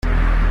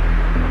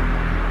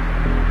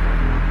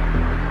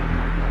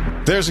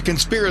There's a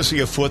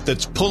conspiracy afoot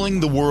that's pulling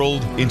the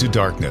world into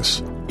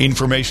darkness.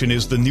 Information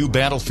is the new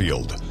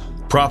battlefield.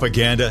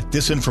 Propaganda,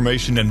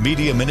 disinformation, and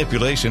media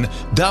manipulation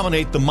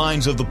dominate the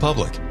minds of the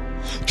public.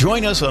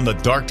 Join us on the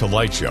Dark to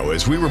Light show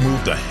as we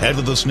remove the head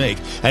of the snake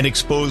and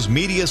expose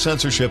media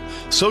censorship,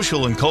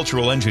 social and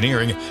cultural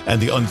engineering,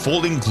 and the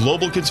unfolding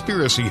global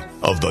conspiracy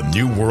of the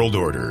New World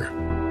Order.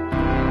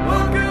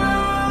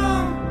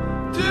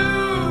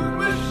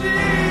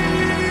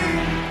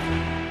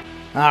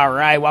 All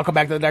right, welcome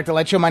back to the Dr.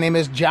 Light Show. My name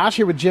is Josh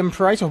here with Jim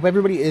Price. I hope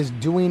everybody is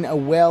doing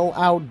well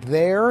out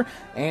there.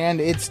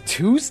 And it's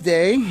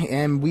Tuesday,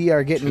 and we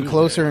are getting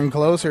closer and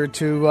closer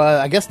to,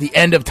 I guess, the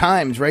end of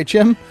times, right,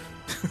 Jim?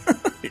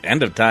 The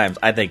end of times?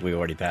 I think we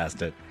already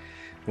passed it.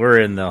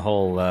 We're in the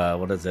whole,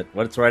 what is it?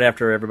 What's right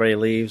after everybody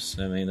leaves?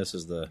 I mean, this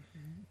is the...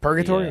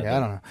 Purgatory? I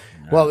don't know.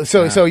 Well,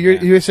 so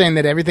you're saying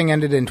that everything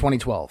ended in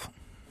 2012?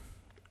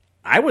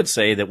 I would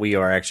say that we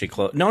are actually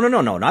close. No.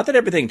 Not that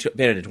everything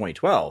ended in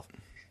 2012.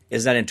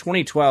 Is that in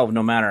 2012,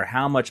 no matter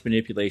how much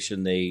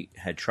manipulation they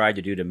had tried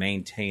to do to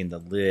maintain the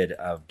lid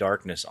of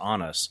darkness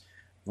on us,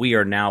 we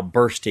are now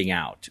bursting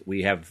out.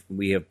 We have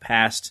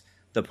passed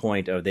the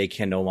point of they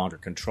can no longer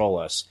control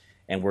us,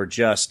 and we're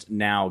just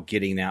now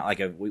getting out. Like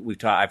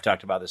I've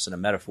talked about this in a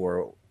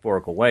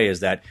metaphorical way. Is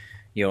that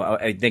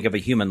I think of a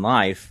human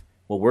life.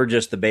 Well, we're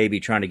just the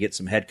baby trying to get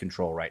some head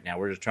control right now.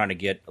 We're just trying to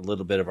get a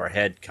little bit of our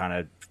head kind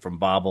of from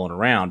bobbling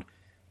around.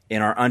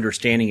 In our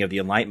understanding of the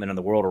enlightenment of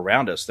the world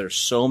around us, there's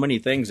so many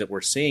things that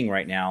we're seeing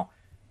right now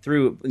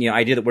through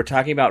idea that we're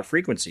talking about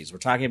frequencies, we're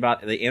talking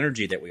about the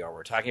energy that we are,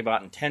 we're talking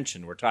about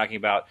intention, we're talking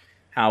about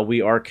how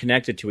we are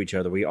connected to each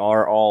other, we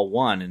are all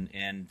one,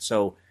 and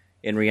so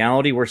in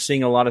reality, we're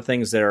seeing a lot of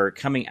things that are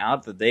coming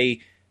out that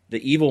the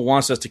evil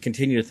wants us to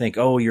continue to think,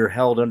 oh, you're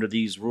held under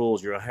these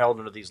rules, you're held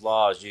under these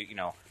laws,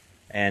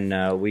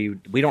 and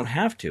we don't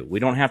have to.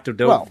 We don't have to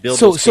build.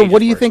 So what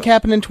do you think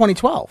happened in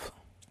 2012?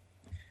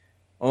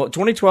 Well,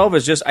 2012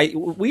 is just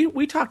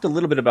we talked a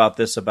little bit about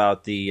this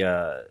about the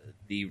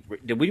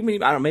did we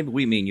mean, I don't know, maybe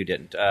we mean you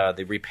didn't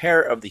the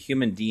repair of the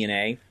human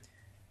DNA,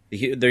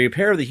 the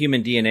repair of the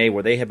human DNA,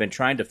 where they have been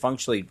trying to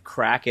functionally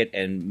crack it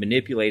and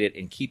manipulate it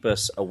and keep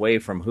us away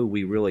from who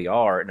we really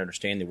are and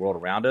understand the world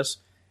around us.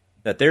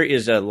 That there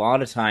is a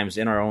lot of times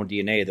in our own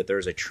DNA that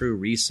there's a true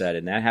reset,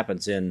 and that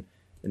happens in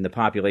the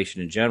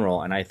population in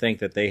general. And I think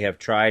that they have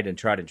tried,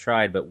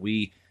 but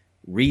we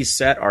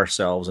reset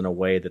ourselves in a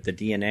way that the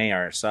DNA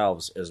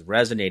ourselves is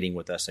resonating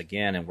with us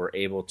again, and we're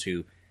able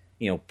to,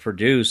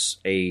 produce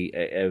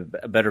a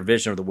better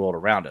vision of the world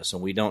around us,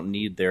 and we don't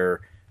need their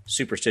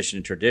superstition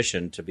and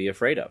tradition to be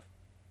afraid of.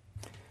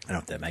 I don't know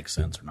if that makes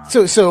sense or not.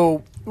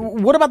 So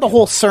what about the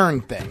whole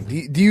CERN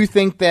thing? Do you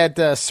think that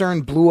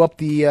CERN blew up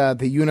the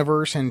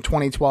universe in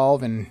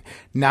 2012, and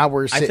now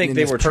we're sitting in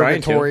this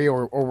purgatory,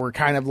 or we're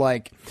kind of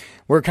like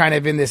we're kind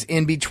of in this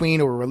in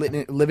between, or we're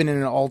living in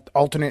an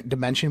alternate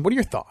dimension? What are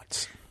your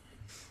thoughts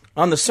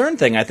on the CERN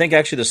thing? I think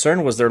actually the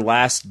CERN was their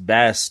last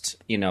best,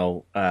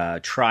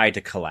 try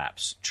to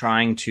collapse,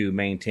 trying to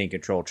maintain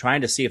control,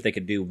 trying to see if they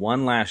could do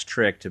one last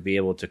trick to be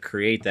able to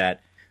create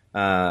that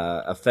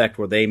effect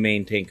where they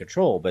maintain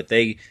control. But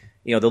they,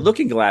 the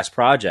Looking Glass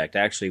project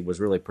actually was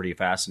really pretty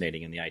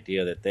fascinating in the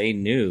idea that they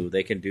knew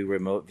they can do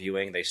remote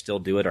viewing. They still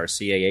do it. Our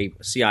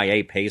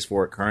CIA pays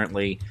for it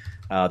currently.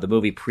 The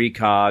movie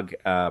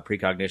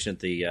Precognition,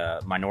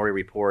 the Minority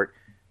Report,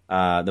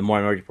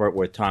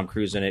 with Tom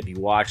Cruise in it. You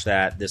watch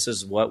that. This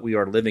is what we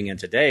are living in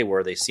today,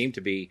 where they seem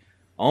to be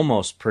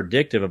almost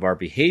predictive of our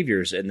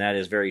behaviors, and that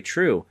is very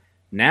true.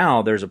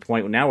 Now there's a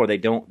point now where they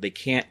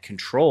can't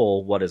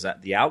control what is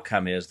the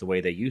outcome is the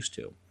way they used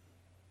to.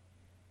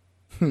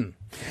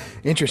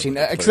 Interesting,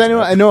 because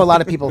I know a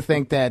lot of people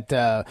think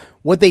that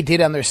what they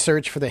did on their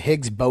search for the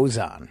Higgs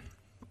boson,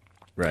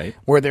 right,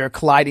 where they're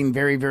colliding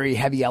very, very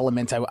heavy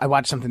elements. I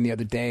watched something the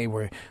other day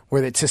where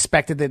it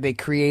suspected that they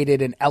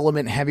created an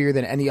element heavier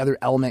than any other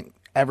element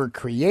ever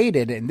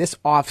created, and this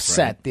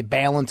offset the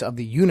balance of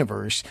the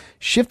universe,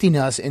 shifting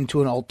us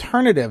into an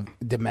alternative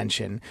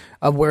dimension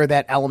of where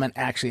that element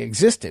actually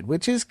existed,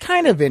 which is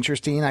kind of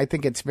interesting. I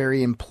think it's very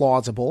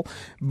implausible,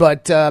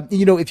 but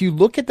if you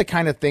look at the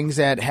kind of things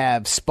that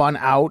have spun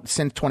out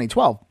since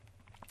 2012.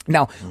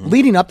 Now,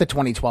 leading up to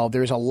 2012,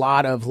 there's a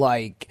lot of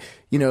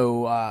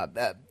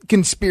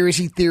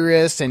conspiracy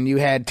theorists, and you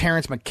had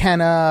Terrence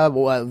McKenna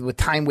with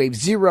Time Wave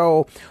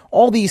Zero,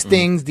 all these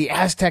things, the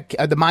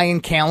Mayan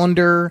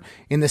calendar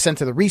in the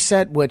sense of the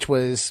reset, which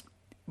was,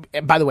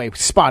 by the way,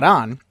 spot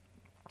on.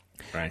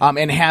 Right. And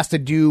it has to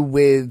do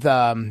with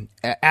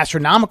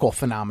astronomical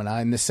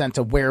phenomena in the sense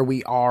of where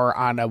we are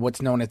on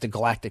what's known as the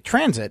galactic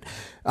transit.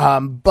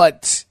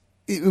 But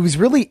it was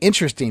really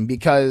interesting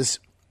because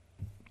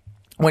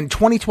when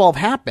 2012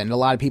 happened, a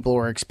lot of people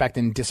were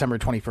expecting December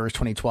 21st,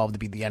 2012 to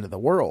be the end of the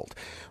world.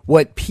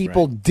 What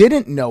people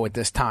didn't know at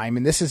this time,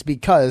 and this is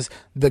because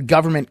the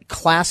government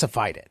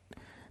classified it,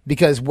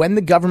 because when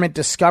the government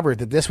discovered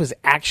that this was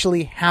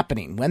actually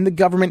happening, when the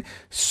government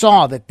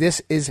saw that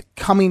this is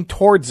coming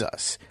towards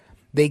us,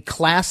 they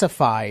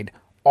classified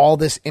all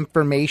this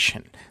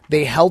information.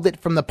 They held it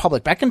from the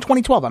public. Back in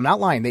 2012, I'm not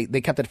lying,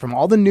 they kept it from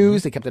all the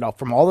news, they kept it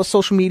from all the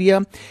social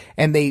media,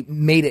 and they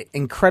made it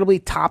incredibly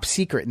top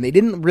secret. And they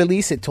didn't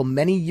release it till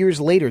many years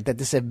later that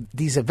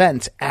these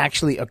events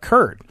actually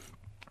occurred.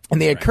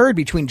 And they occurred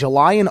between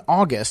July and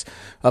August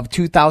of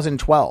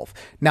 2012.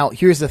 Now,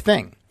 here's the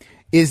thing,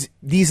 is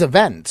these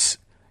events,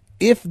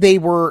 if they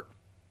were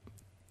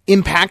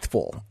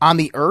impactful on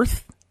the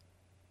Earth,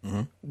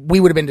 we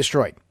would have been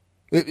destroyed.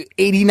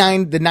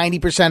 89 to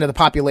 90% of the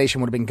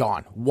population would have been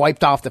gone,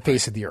 wiped off the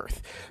face of the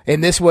Earth.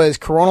 And this was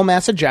coronal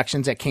mass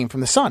ejections that came from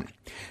the sun.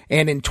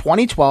 And in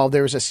 2012,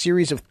 there was a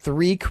series of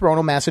 3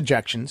 coronal mass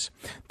ejections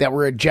that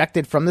were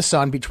ejected from the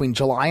sun between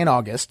July and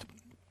August.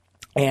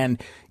 And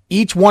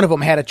each one of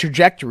them had a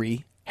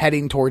trajectory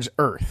heading towards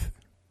Earth.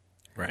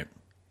 Right.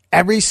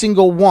 Every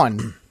single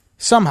one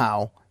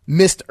somehow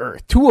missed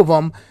Earth. 2 of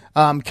them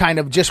kind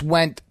of just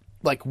went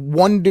like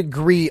 1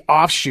 degree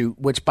offshoot,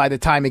 which by the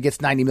time it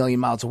gets 90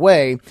 million miles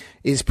away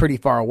is pretty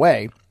far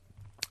away.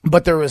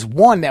 But there was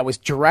one that was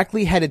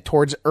directly headed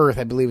towards Earth.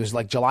 I believe it was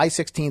like July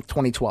 16th,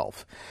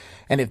 2012.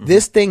 And if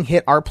this thing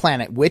hit our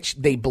planet, which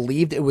they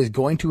believed it was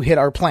going to hit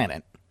our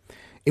planet,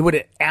 it would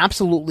have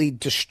absolutely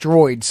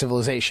destroyed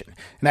civilization.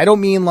 And I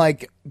don't mean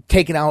like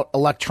taking out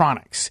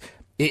electronics.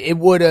 It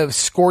would have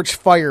scorched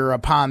fire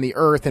upon the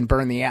Earth and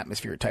burned the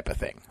atmosphere type of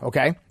thing,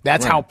 okay?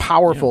 That's how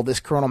powerful this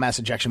coronal mass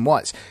ejection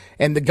was.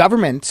 And the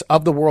governments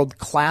of the world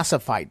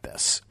classified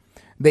this.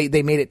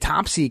 They made it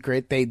top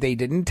secret. They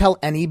didn't tell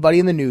anybody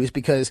in the news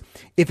because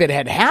if it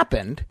had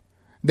happened,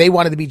 they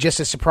wanted to be just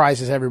as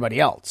surprised as everybody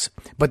else.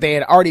 But they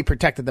had already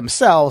protected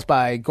themselves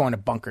by going to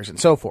bunkers and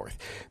so forth.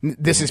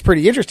 This is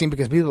pretty interesting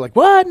because people are like,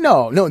 what?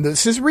 No,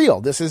 this is real.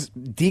 This is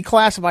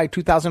declassified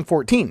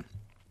 2014.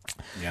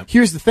 Yep.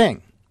 Here's the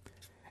thing.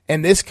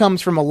 And this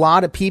comes from a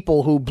lot of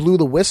people who blew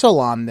the whistle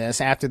on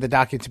this after the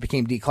documents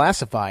became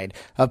declassified,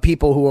 of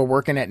people who are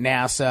working at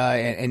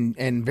NASA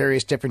and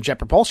various different jet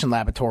propulsion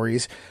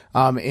laboratories,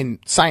 and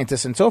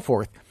scientists and so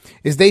forth,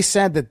 is they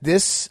said that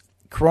this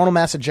coronal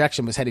mass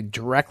ejection was headed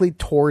directly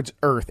towards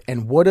Earth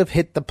and would have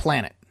hit the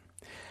planet.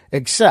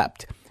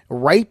 Except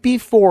right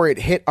before it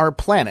hit our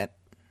planet,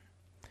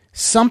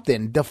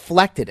 something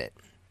deflected it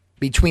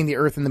between the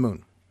Earth and the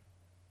moon.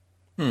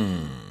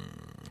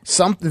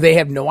 They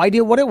have no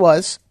idea what it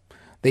was.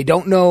 They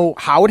don't know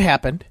how it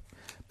happened,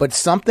 but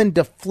something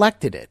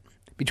deflected it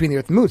between the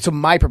Earth and the moon. So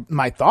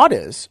my thought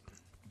is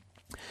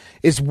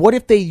what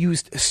if they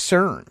used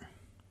CERN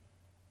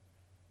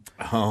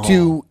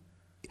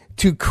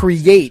to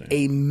create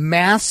a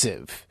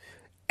massive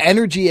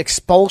energy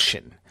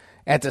expulsion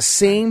at the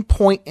same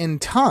point in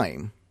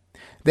time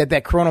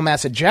that coronal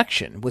mass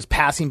ejection was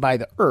passing by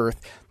the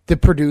Earth, to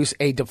produce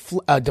a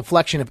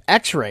deflection of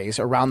X-rays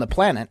around the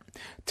planet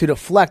to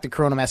deflect the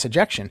coronal mass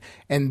ejection.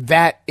 And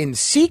that, in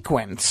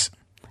sequence,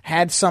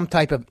 had some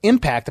type of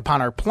impact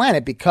upon our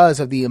planet because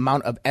of the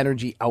amount of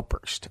energy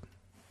outburst.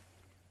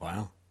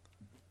 Wow.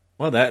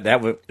 Well,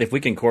 that would, if we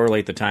can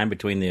correlate the time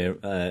between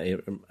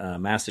the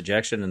mass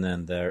ejection and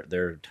then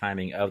their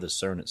timing of the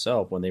CERN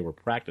itself when they were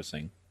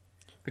practicing.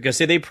 Because,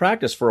 see, they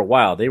practiced for a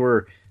while. They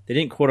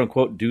didn't,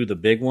 quote-unquote, do the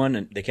big one,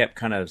 and they kept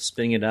kind of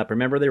spinning it up.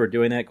 Remember they were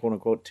doing that,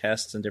 quote-unquote,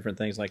 tests and different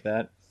things like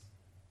that?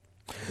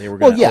 They were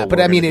but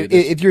I mean,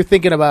 if you're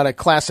thinking about a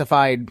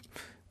classified,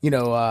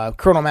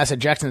 coronal mass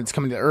ejection that's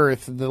coming to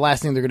Earth, the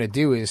last thing they're going to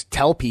do is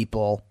tell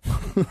people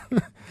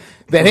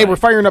that, hey, we're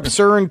firing up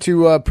CERN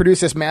to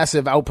produce this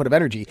massive output of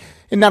energy.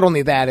 And not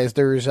only that, is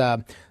there's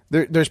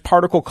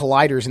particle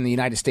colliders in the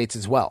United States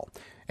as well.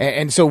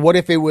 And so what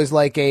if it was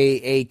like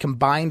a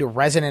combined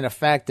resonant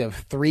effect of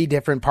 3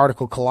 different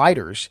particle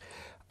colliders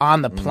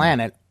on the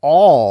planet,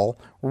 all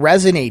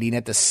resonating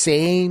at the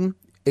same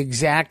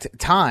exact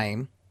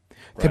time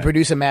to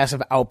produce a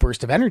massive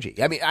outburst of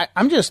energy? I mean,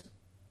 I'm just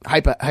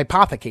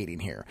hypothecating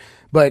here,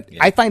 but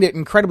I find it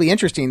incredibly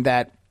interesting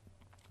that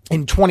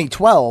in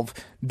 2012,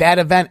 that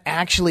event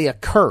actually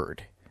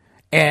occurred.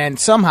 And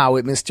somehow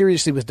it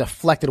mysteriously was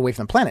deflected away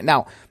from the planet.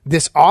 Now,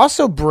 this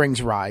also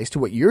brings rise to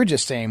what you're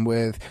just saying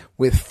with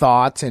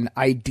thoughts and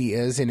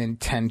ideas and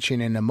intention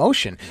and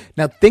emotion.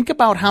 Now, think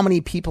about how many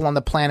people on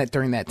the planet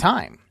during that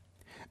time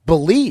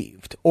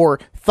believed or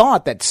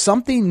thought that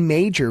something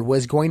major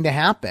was going to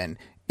happen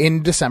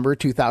in December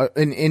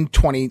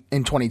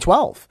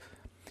 2012.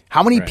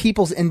 How many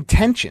people's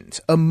intentions,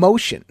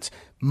 emotions,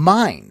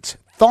 minds,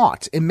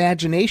 thoughts,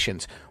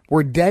 imaginations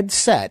were dead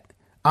set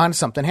on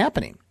something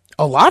happening?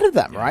 A lot of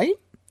them, right?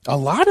 A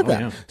lot of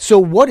them. Yeah. So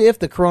what if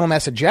the coronal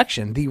mass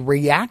ejection, the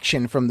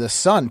reaction from the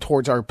sun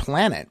towards our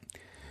planet,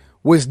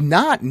 was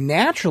not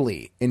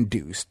naturally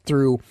induced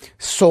through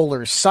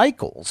solar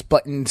cycles,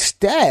 but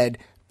instead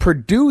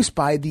produced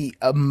by the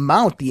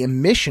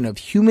emission of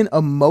human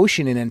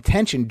emotion and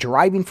intention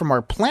deriving from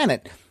our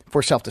planet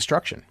for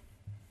self-destruction?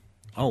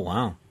 Oh,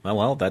 wow.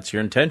 Well, that's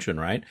your intention,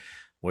 right?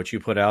 What you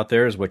put out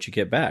there is what you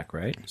get back,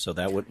 right? So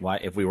that would, why,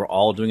 if we were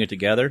all doing it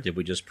together, did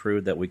we just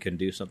prove that we can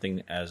do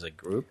something as a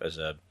group, as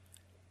a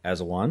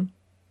one?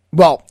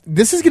 Well,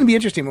 this is going to be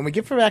interesting. When we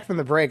get back from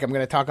the break, I'm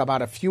going to talk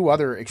about a few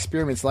other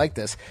experiments like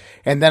this,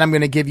 and then I'm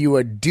going to give you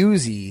a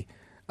doozy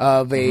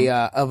of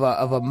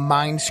a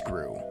mind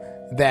screw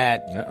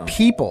that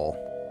people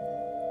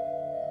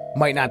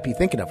might not be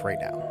thinking of right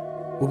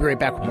now. We'll be right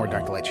back with more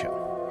Dark to Light Show.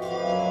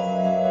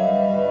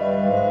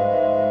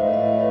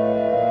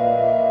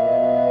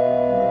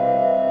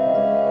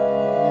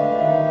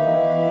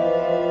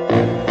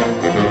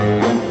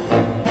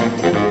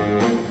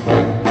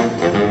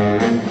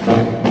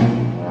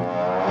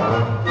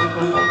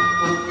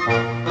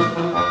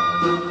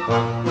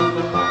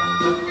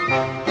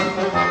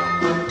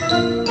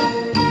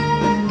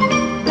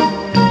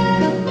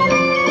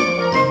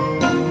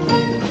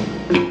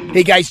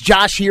 Hey guys,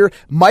 Josh here.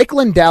 Mike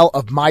Lindell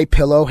of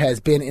MyPillow has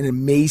been an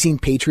amazing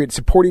patriot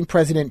supporting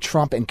President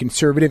Trump and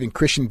conservative and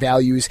Christian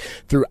values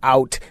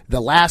throughout the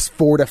last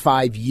 4 to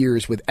 5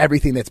 years with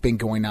everything that's been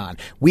going on.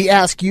 We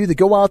ask you to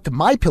go out to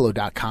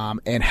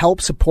MyPillow.com and help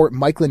support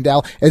Mike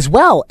Lindell as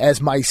well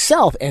as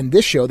myself and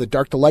this show, the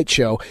Dark to Light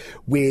Show,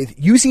 with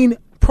using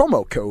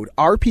promo code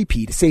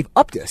RPP to save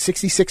up to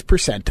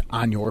 66%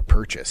 on your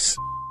purchase.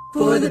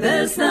 For the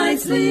best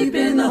night's sleep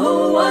in the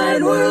whole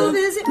wide world,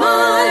 visit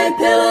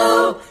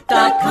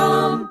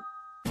MyPillow.com.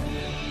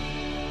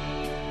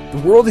 The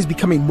world is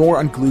becoming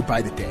more unglued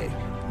by the day.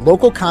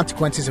 Local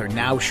consequences are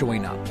now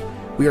showing up.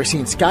 We are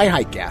seeing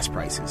sky-high gas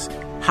prices,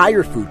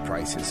 higher food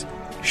prices,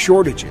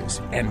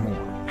 shortages, and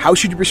more. How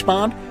should you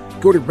respond?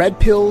 Go to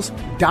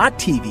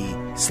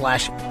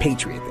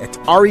redpills.tv/patriot. That's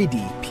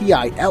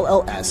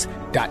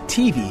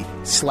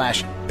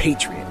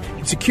redpills.tv/patriot.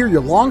 And secure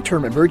your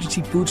long-term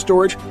emergency food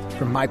storage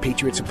from My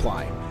Patriot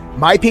Supply.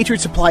 My Patriot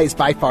Supply is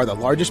by far the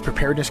largest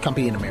preparedness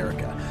company in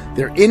America.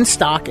 They're in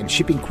stock and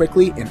shipping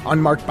quickly in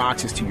unmarked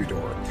boxes to your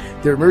door.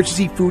 Their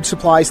emergency food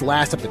supplies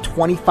last up to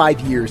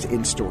 25 years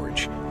in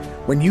storage.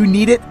 When you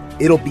need it,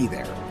 it'll be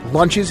there.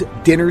 Lunches,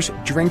 dinners,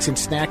 drinks, and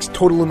snacks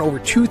totaling over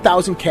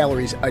 2,000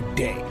 calories a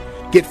day.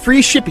 Get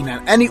free shipping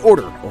on any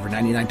order over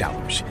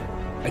 $99.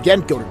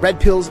 Again, go to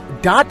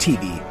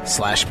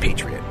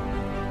redpills.tv/patriot.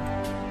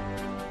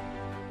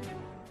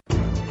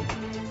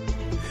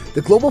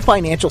 The global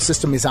financial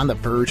system is on the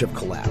verge of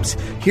collapse.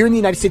 Here in the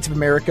United States of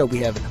America, we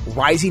have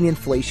rising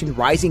inflation,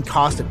 rising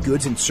cost of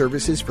goods and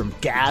services from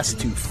gas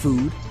to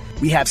food.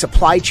 We have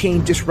supply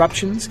chain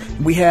disruptions.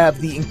 We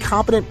have the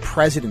incompetent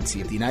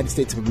presidency of the United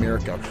States of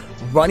America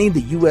running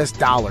the U.S.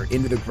 dollar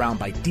into the ground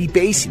by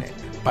debasing it,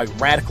 by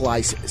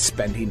radicalized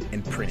spending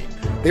and printing.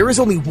 There is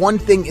only one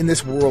thing in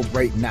this world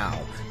right now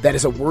that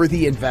is a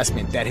worthy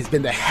investment that has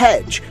been the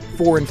hedge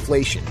for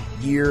inflation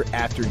year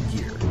after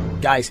year.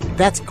 Guys,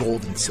 that's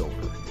gold and silver.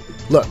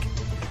 Look,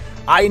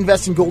 I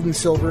invest in gold and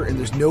silver, and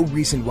there's no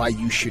reason why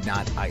you should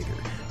not either.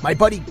 My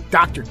buddy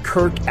Dr.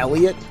 Kirk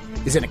Elliott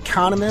is an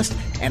economist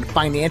and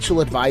financial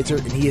advisor,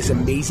 and he is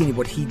amazing at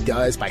what he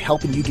does by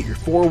helping you get your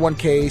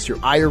 401ks, your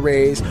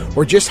IRAs,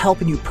 or just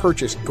helping you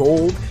purchase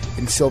gold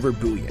and silver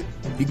bullion.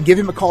 You can give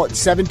him a call at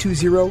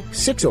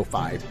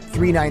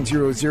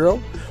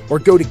 720-605-3900 or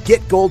go to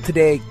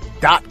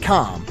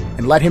getgoldtoday.com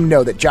and let him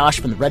know that Josh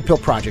from the Red Pill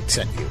Project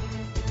sent you.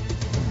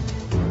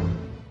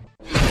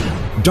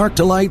 Dark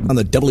to Light on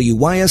the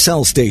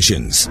WYSL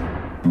stations.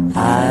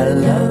 I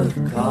love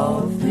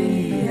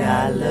coffee,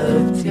 I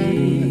love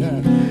tea.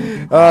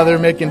 Oh, they're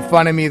making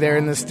fun of me there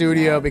in the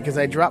studio because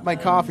I dropped my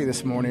coffee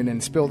this morning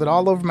and spilled it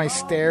all over my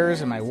stairs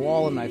and my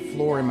wall and my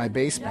floor in my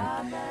basement.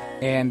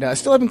 And I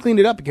still haven't cleaned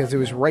it up because it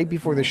was right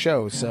before the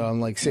show. So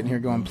I'm like sitting here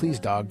going, please,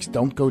 dogs,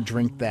 don't go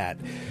drink that.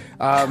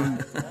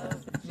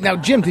 Now,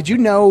 Jim, did you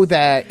know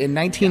that in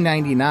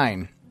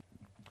 1999,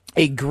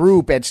 a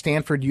group at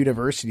Stanford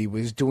University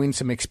was doing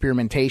some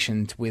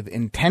experimentations with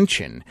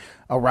intention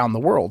around the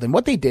world? And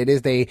what they did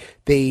is they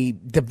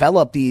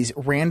developed these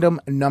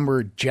random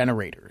number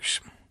generators.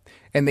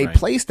 And they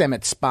placed them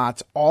at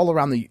spots all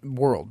around the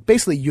world,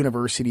 basically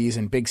universities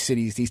and big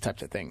cities, these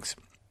types of things.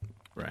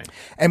 Right.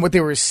 And what they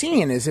were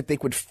seeing is if they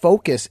could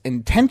focus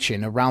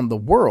intention around the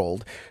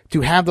world to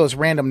have those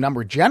random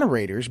number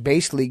generators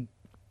basically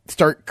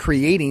start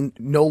creating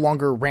no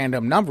longer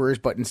random numbers,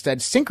 but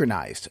instead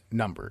synchronized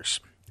numbers.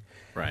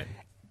 Right.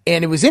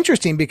 And it was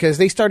interesting because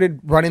they started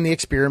running the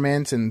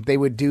experiments and they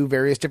would do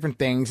various different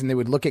things and they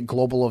would look at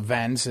global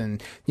events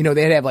and, you know,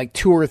 they'd have like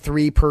 2 or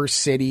 3 per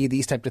city,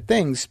 these types of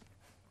things.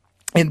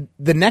 And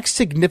the next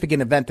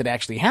significant event that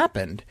actually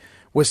happened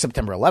was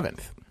September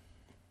 11th.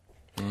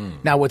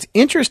 Now, what's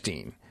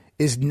interesting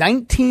is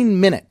 19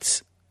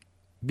 minutes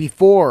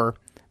before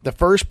the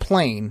first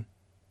plane,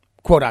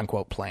 quote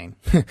unquote plane,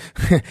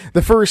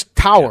 the first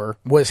tower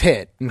was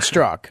hit and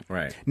struck.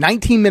 Right.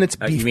 19 minutes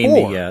before. You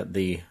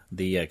mean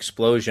the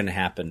explosion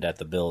happened at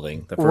the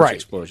building? The first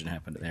explosion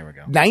happened. There we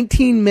go.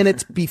 19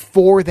 minutes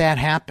before that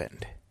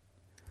happened,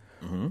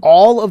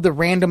 all of the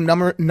random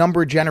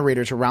number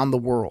generators around the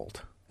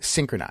world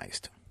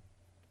synchronized.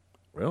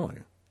 Really?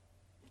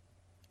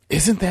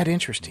 Isn't that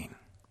interesting?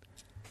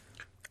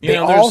 You They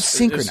know, all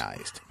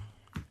synchronized.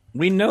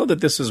 We know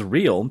that this is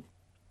real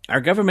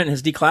Our government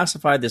has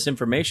declassified this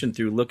information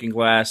through Looking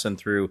Glass and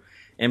through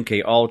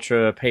MK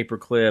Ultra,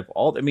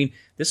 Paperclip.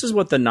 This is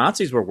what the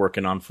Nazis were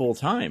working on full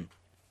time.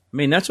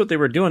 That's what they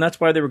were doing. That's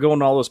why they were going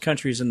to all those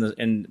countries in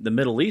the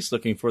Middle East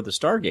looking for the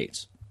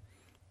Stargates.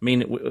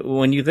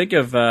 When you think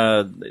of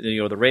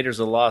the Raiders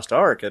of the Lost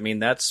Ark,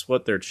 that's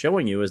what they're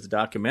showing you is the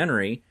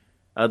documentary,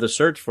 the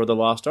search for the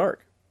Lost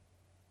Ark.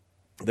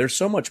 There's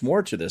so much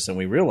more to this than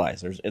we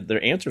realize.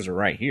 Their answers are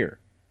right here.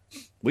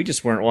 We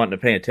just weren't wanting to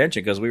pay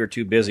attention because we were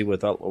too busy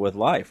with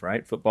life,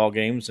 right? Football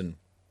games and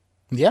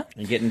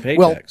getting paychecks.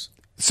 Well,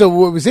 so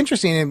what was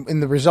interesting in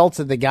the results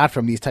that they got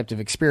from these types of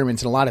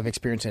experiments, and a lot of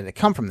experiences that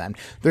come from them,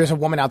 there's a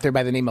woman out there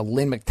by the name of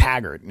Lynn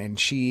McTaggart, and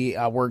she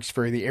works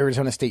for the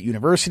Arizona State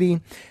University,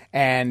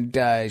 and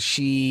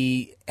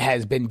she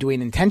has been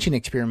doing intention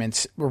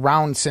experiments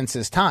around since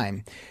this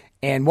time.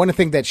 And one of the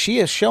things that she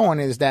has shown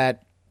is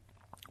that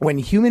when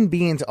human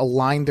beings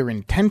align their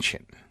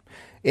intention,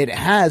 it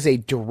has a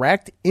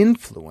direct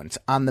influence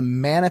on the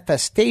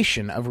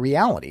manifestation of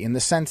reality in the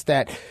sense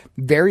that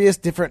various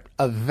different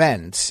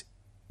events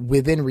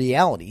within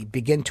reality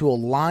begin to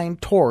align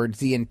towards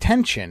the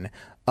intention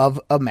of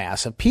a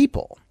mass of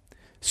people.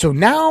 So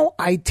now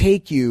I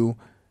take you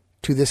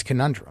to this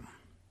conundrum.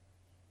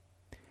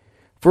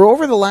 For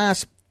over the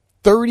last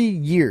 30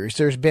 years,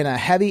 there's been a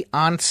heavy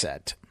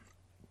onset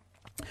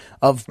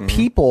of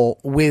people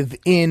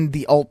within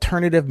the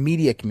alternative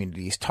media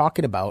communities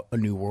talking about a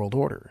new world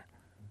order,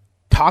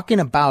 talking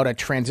about a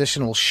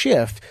transitional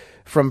shift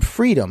from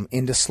freedom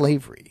into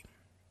slavery.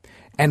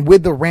 And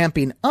with the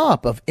ramping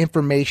up of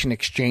information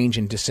exchange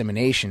and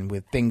dissemination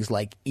with things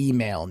like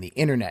email and the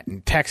internet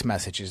and text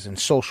messages and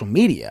social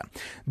media,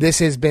 this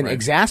has been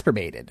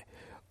exacerbated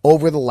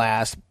over the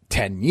last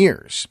 10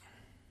 years.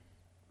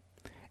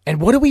 And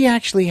what do we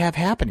actually have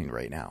happening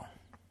right now?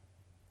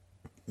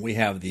 We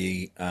have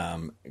the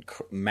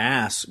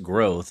mass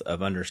growth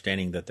of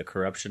understanding that the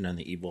corruption and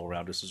the evil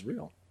around us is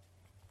real.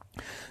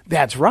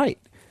 That's right.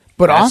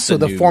 But That's also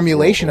the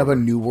formulation of a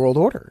new world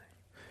order.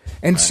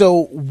 And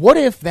so what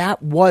if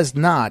that was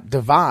not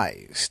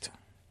devised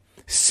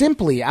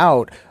simply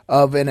out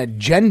of an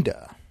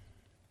agenda,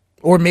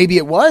 or maybe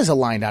it was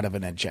aligned out of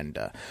an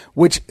agenda,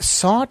 which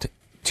sought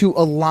to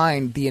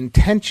align the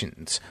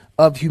intentions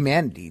of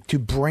humanity to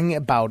bring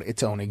about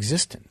its own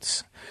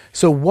existence?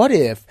 So what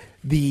if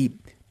the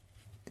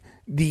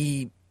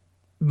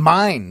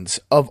minds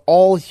of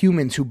all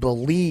humans who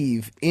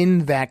believe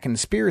in that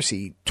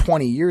conspiracy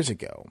 20 years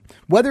ago,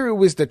 whether it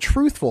was the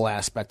truthful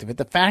aspect of it,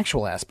 the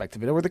factual aspect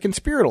of it, or the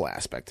conspiratorial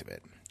aspect of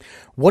it,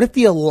 what if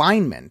the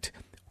alignment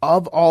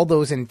of all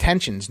those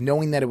intentions,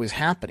 knowing that it was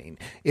happening,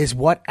 is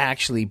what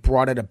actually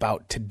brought it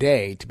about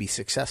today to be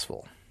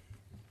successful?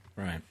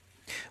 Right.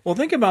 Well,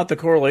 think about the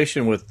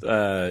correlation with,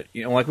 like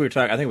we were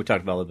talking, I think we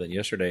talked about a little bit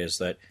yesterday, is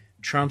that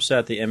Trump's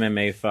at the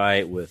MMA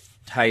fight with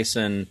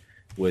Tyson,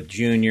 with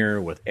Junior,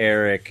 with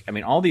Eric.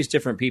 All these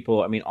different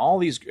people. All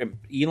these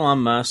Elon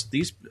Musk.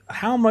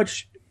 How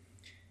much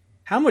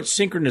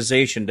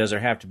synchronization does there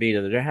have to be?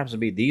 There has to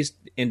be these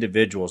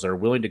individuals that are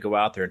willing to go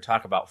out there and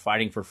talk about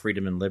fighting for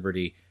freedom and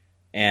liberty,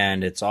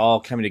 and it's all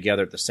coming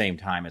together at the same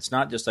time. It's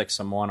not just like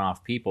some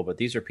one-off people, but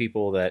these are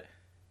people that,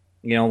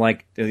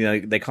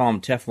 they call them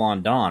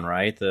Teflon Don,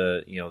 right?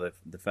 The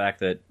fact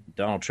that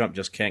Donald Trump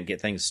just can't get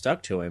things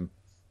stuck to him,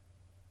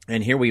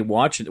 and here we're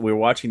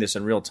watching this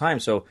in real time.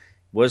 So.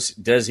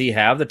 Does he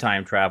have the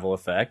time travel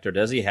effect, or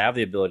does he have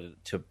the ability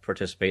to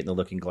participate in the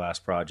Looking Glass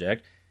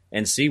project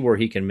and see where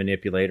he can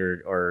manipulate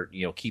or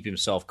keep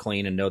himself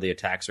clean and know the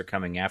attacks are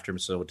coming after him,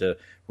 so to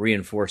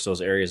reinforce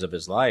those areas of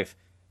his life?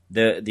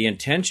 The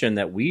intention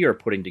that we are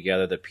putting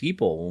together, the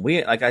people, when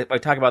we I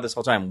talk about this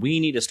all the time,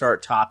 we need to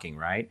start talking,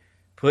 right?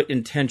 Put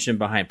intention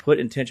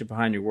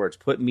behind your words,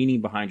 put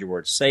meaning behind your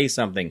words, say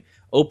something,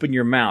 open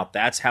your mouth.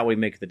 That's how we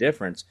make the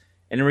difference.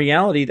 And in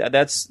reality,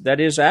 that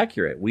is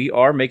accurate. We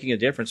are making a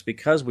difference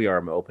because we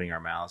are opening our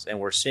mouths, and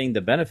we're seeing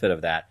the benefit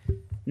of that.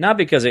 Not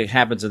because it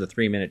happens in the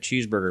 3-minute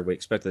cheeseburger we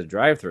expect to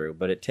drive through,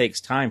 but it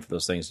takes time for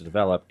those things to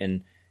develop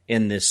in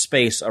this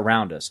space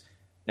around us.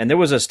 And there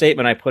was a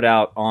statement I put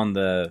out on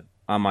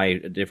my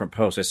different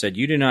posts. I said,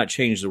 "You do not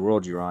change the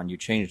world you're on; you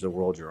change the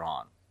world you're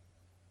on."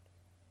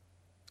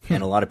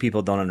 And a lot of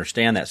people don't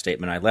understand that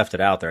statement. I left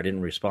it out there. I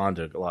didn't respond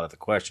to a lot of the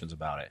questions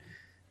about it.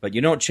 But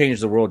you don't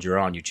change the world you're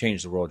on, you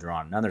change the world you're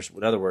on. In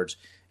other words,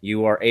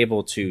 you are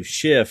able to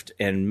shift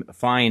and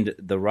find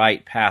the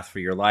right path for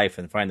your life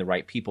and find the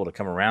right people to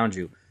come around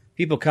you.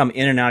 People come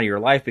in and out of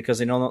your life because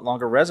they no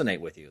longer resonate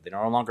with you. They're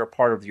no longer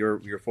part of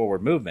your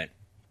forward movement.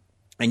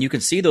 And you can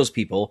see those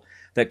people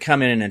that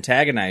come in and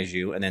antagonize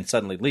you and then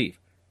suddenly leave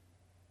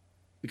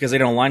because they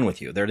don't align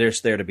with you. They're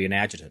just there to be an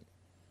adjutant.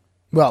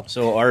 Well,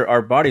 so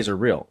our bodies are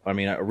real. A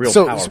real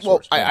power source.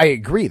 Well, I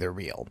agree they're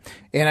real.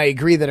 And I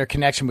agree that our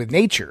connection with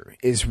nature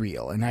is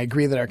real. And I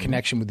agree that our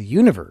connection with the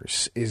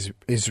universe is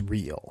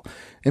real.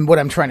 And what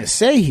I'm trying to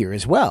say here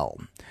as well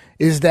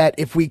is that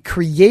if we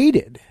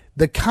created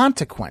the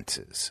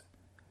consequences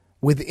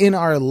within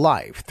our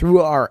life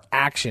through our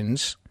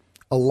actions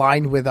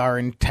aligned with our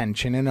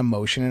intention and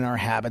emotion and our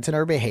habits and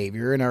our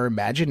behavior and our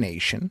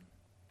imagination,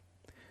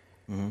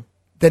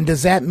 then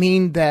does that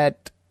mean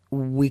that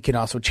we can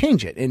also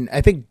change it? And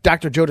I think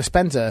Dr. Joe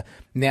Dispenza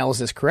nails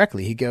this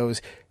correctly. He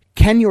goes,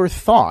 can your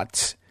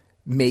thoughts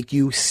make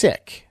you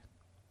sick?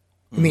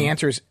 And the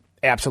answer is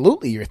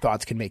absolutely, your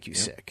thoughts can make you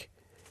sick.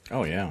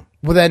 Oh, yeah.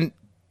 Well, then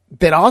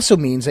that also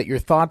means that your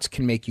thoughts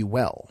can make you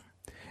well.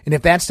 And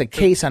if that's the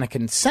case on a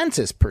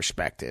consensus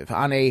perspective,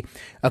 on a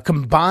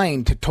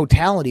combined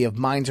totality of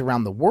minds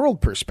around the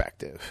world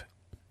perspective,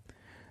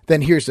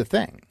 then here's the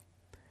thing,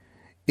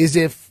 is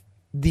if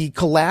the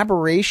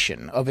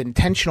collaboration of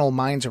intentional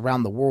minds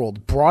around the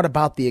world brought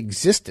about the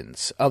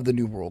existence of the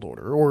New World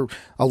Order, or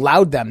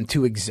allowed them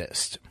to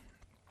exist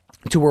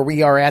to where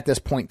we are at this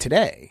point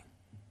today,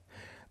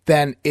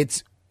 then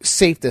it's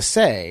safe to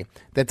say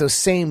that those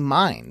same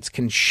minds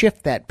can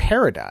shift that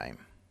paradigm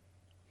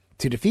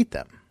to defeat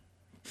them.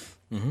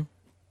 Mm-hmm.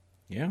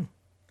 Yeah.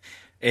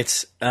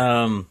 It's,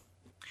 and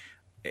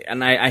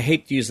I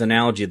hate to use the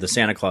analogy of the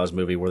Santa Claus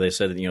movie where they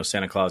said that,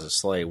 Santa Claus's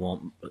sleigh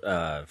won't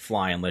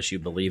fly unless you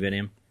believe in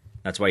him.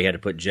 That's why you had to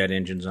put jet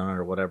engines on it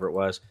or whatever it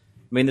was.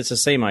 I mean, it's the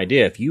same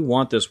idea. If you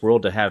want this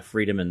world to have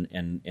freedom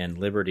and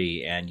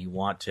liberty, and you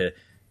want to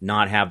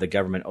not have the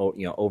government,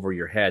 over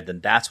your head, then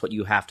that's what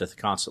you have to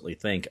constantly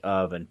think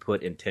of and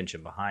put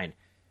intention behind.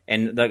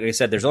 And like I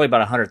said, there's only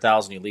about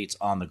 100,000 elites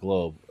on the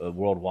globe,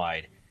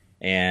 worldwide.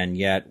 And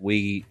yet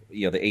we,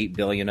 the 8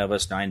 billion of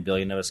us, 9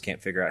 billion of us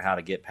can't figure out how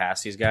to get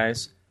past these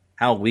guys.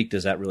 How weak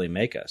does that really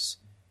make us?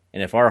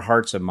 And if our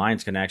hearts and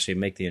minds can actually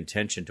make the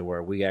intention to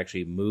where we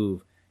actually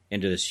move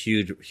into this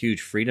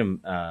huge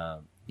freedom,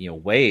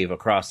 wave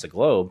across the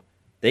globe,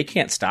 they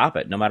can't stop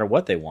it no matter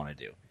what they want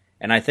to do.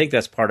 And I think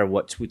that's part of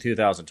what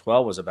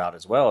 2012 was about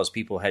as well, as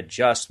people had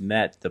just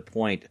met the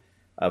point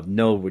of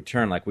no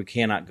return. Like, we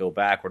cannot go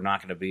back. We're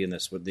not going to be in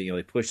this.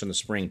 They pushed on the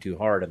spring too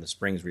hard, and the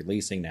spring's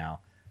releasing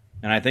now.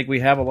 And I think we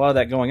have a lot of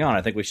that going on.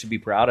 I think we should be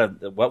proud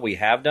of what we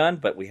have done,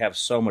 but we have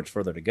so much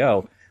further to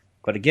go.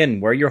 But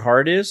again, where your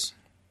heart is,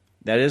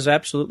 that is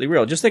absolutely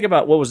real. Just think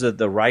about, what was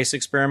the rice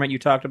experiment you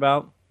talked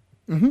about?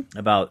 Mm-hmm.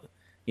 About,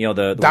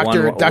 the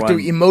Dr.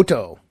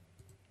 Emoto.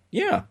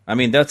 Yeah. I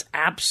mean, that's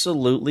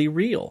absolutely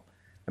real.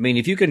 I mean,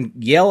 if you can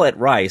yell at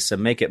rice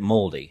and make it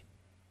moldy,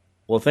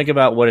 well, think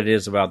about what it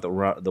is about the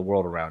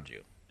world around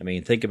you. I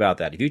mean, think about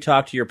that. If you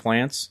talk to your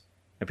plants,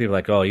 and people are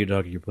like, oh, you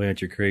talk to your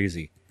plants, you're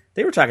crazy.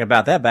 They were talking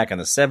about that back in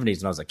the 70s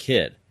when I was a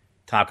kid,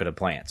 talking to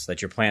plants,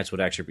 that your plants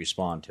would actually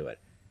respond to it.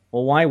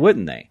 Well, why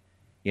wouldn't they?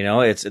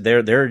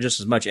 They're just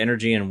as much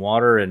energy and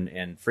water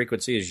and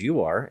frequency as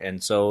you are,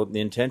 and so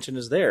the intention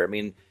is there. I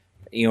mean,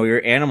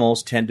 your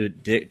animals tend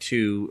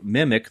to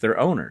mimic their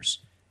owners.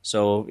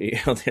 So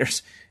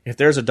if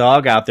there's a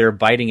dog out there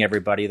biting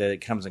everybody that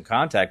it comes in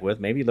contact with,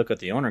 maybe look at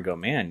the owner and go,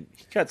 man,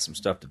 you got some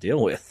stuff to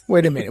deal with.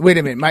 Wait a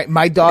minute.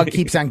 My dog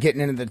keeps on getting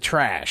into the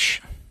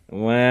trash.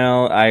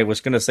 Well, I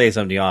was going to say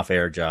something off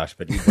air, Josh,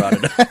 but you brought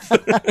it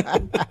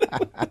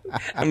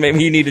up.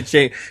 Maybe you need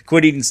to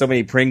quit eating so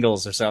many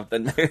Pringles or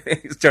something.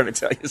 He's trying to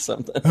tell you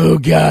something. Oh,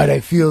 God, I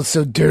feel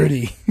so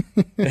dirty.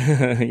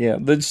 Yeah,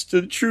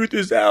 the truth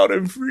is out.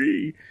 I'm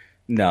free.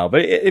 No,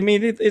 but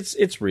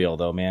it's real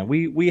though, man.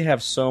 We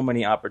have so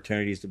many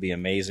opportunities to be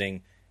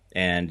amazing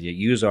and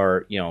use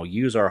our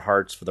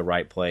hearts for the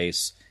right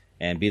place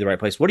and be the right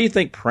place. What do you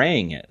think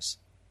praying is?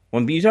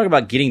 When you talk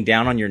about getting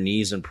down on your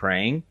knees and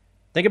praying,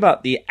 think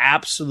about the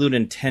absolute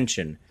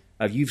intention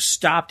of you've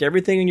stopped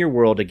everything in your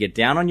world to get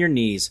down on your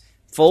knees,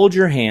 fold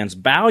your hands,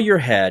 bow your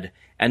head,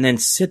 and then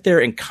sit there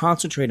and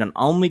concentrate on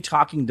only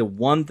talking to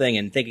one thing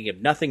and thinking of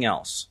nothing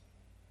else.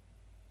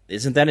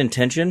 Isn't that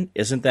intention?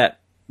 Isn't that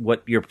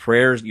what your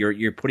prayers,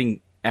 you're putting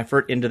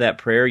effort into that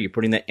prayer, you're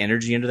putting that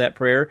energy into that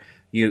prayer?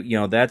 You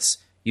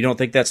don't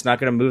think that's not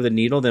going to move the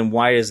needle? Then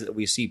why is it that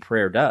we see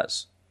prayer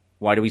does?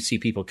 Why do we see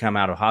people come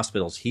out of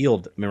hospitals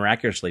healed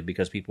miraculously?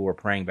 Because people were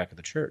praying back at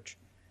the church.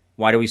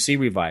 Why do we see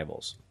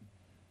revivals?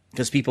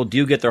 Because people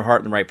do get their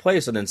heart in the right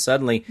place, and then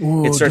suddenly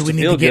it starts to feel good. Do we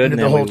need to get into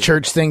the whole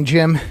church thing,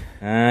 Jim?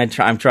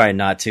 I'm trying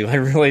not to.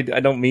 I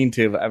don't mean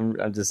to.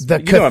 I'm just the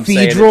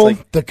cathedral,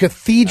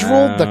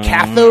 the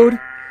cathode.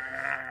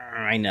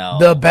 I know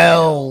the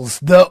bells,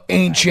 the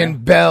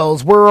ancient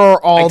bells. Where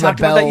are all the bells? I talked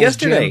about that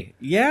yesterday. Jim?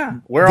 Yeah,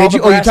 where are all the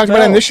brass bells? You talked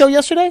about it on this show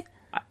yesterday?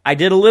 I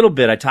did a little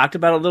bit. I talked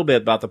about it a little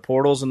bit about the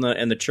portals and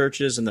the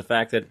churches and the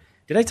fact that.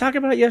 Did I talk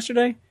about it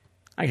yesterday?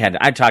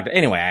 I talked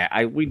anyway.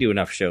 We do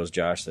enough shows,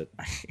 Josh, that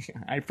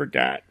I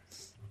forgot.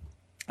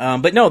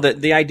 But no,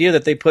 the idea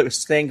that they put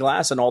stained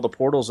glass in all the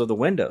portals of the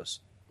windows,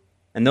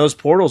 and those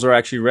portals are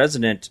actually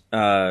resonant,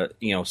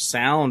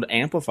 sound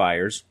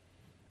amplifiers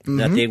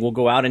that they will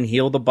go out and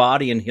heal the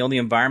body and heal the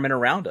environment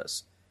around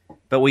us.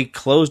 But we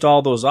closed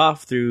all those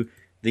off through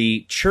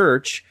the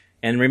church.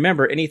 And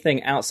remember,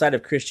 anything outside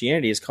of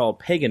Christianity is called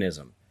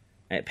paganism.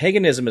 And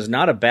paganism is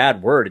not a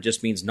bad word; it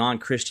just means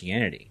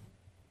non-Christianity.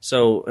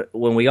 So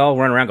when we all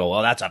run around and go,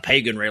 well, that's a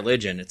pagan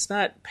religion. It's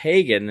not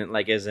pagan,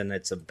 like as in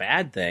it's a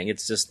bad thing.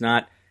 It's just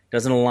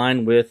doesn't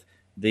align with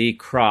the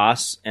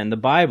cross and the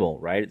Bible,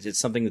 right? It's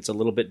something that's a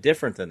little bit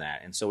different than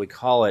that. And so we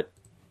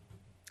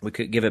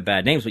could give it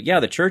bad names. But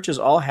yeah, the churches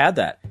all had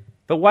that.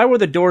 But why were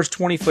the doors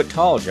 20 foot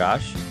tall,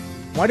 Josh?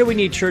 Why do we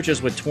need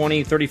churches with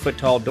 20, 30-foot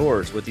tall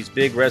doors with these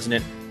big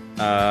resonant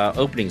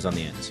openings on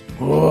the ends?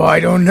 Oh, I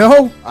don't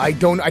know. I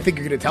think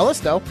you're going to tell us,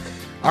 though.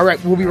 All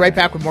right, we'll be right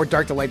back with more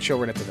Dark to Light Show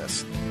right after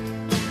this.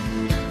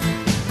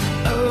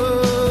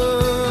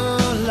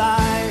 Oh,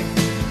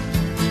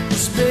 life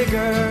is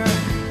bigger.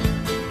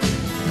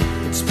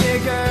 It's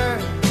bigger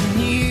than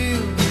you,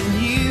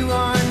 and you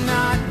are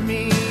not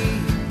me.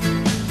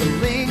 The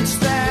links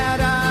that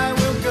I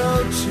will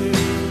go to,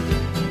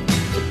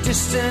 the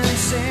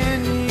distance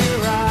in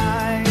your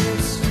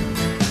eyes.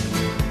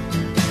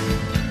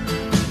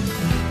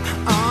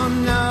 Oh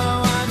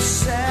no, I've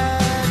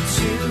said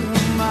too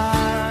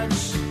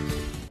much.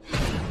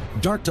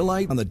 Dark to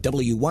Light on the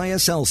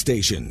WYSL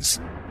stations.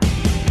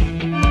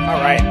 All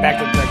right, back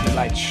to the Dark to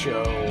Light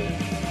Show.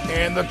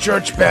 And the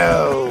church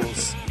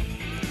bells.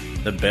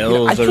 The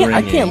bells are ringing.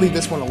 I can't leave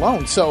this one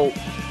alone. So,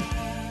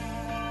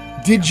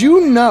 did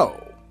you know,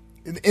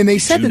 and they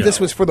said that this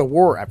was for the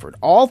war effort,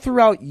 all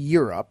throughout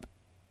Europe,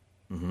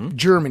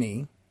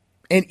 Germany,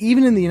 and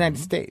even in the United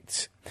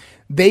States,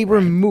 they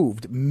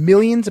removed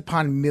millions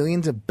upon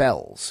millions of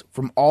bells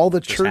from all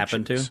the churches.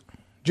 Happened to?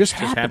 Just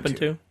happened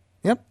to.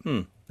 Yep.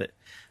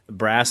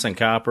 Brass and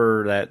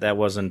copper, that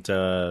wasn't,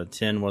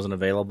 tin wasn't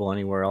available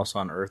anywhere else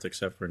on Earth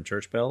except for in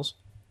church bells.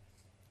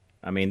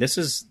 I mean,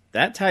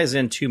 that ties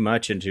in too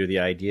much into the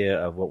idea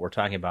of what we're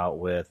talking about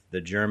with the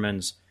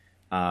Germans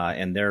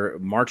and their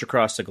march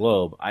across the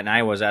globe. And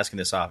I was asking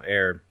this off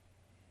air.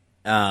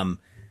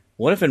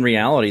 What if in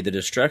reality the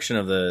destruction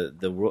of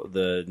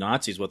the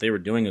Nazis, what they were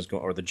doing is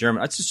or the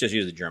German? Let's just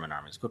use the German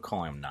army. Let's go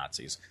calling them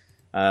Nazis.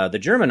 The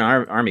German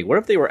army. What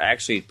if they were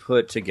actually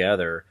put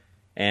together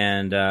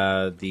and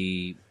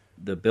the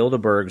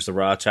Bilderbergs, the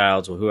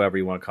Rothschilds, or whoever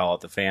you want to call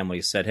it, the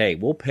families said, "Hey,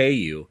 we'll pay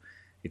you."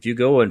 If you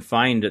go and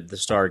find the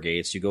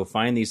Stargates, you go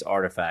find these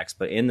artifacts,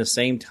 but in the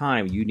same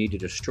time, you need to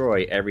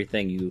destroy every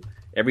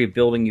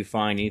building you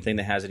find, anything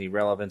that has any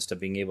relevance to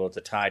being able to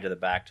tie to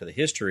the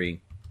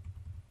history.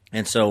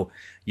 And so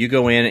you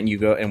go in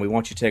and we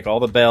want you to take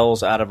all the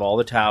bells out of all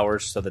the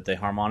towers so that the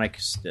harmonic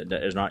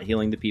is not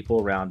healing the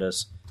people around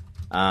us.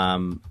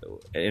 And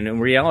in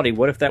reality,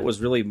 what if that was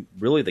really,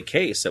 really the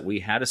case, that we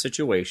had a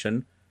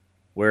situation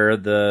where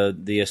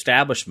the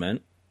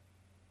establishment,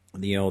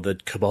 the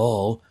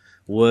cabal,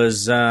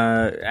 was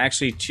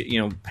actually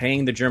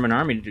paying the German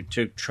army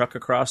to truck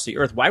across the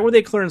earth? Why were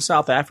they clearing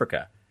South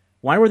Africa?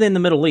 Why were they in the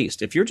Middle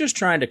East? If you're just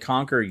trying to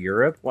conquer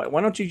Europe,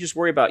 why don't you just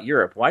worry about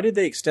Europe? Why did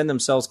they extend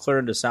themselves clear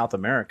into South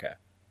America?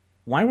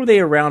 Why were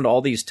they around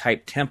all these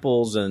type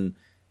temples and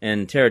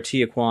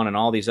Teotihuacan and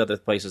all these other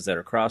places that are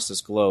across this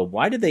globe?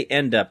 Why did they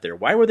end up there?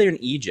 Why were they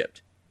in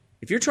Egypt?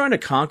 If you're trying to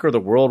conquer the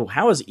world,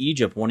 how is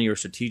Egypt one of your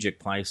strategic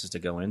places to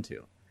go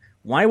into?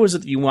 Why was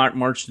it that you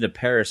marched into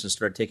Paris and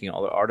started taking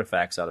all the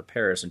artifacts out of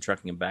Paris and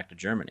trucking them back to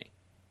Germany?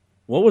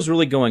 What was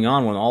really going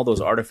on when all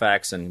those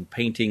artifacts and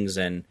paintings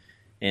and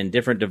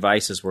different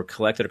devices were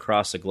collected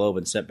across the globe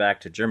and sent back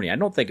to Germany? I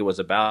don't think it was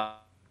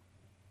about...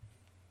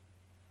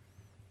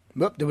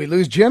 Whoop, did we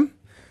lose Jim?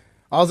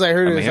 All I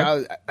heard is,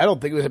 I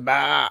don't think it was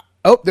about...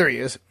 Oh, there he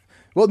is.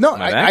 Well, no,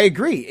 I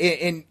agree.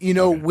 And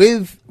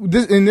with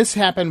this, and this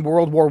happened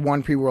World War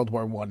I, pre-World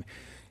War I.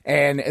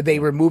 And they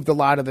removed a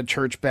lot of the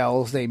church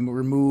bells. They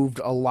removed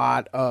a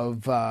lot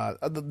of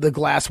the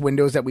glass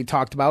windows that we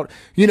talked about.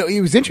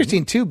 It was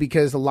interesting, too,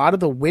 because a lot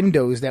of the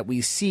windows that we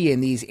see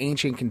in these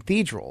ancient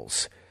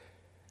cathedrals,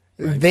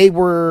 they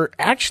were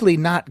actually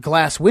not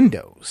glass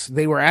windows.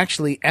 They were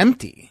actually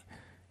empty.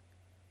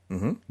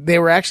 Mm-hmm. They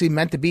were actually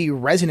meant to be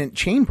resonant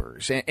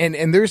chambers.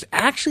 And there's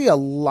actually a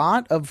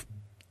lot of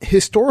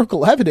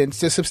historical evidence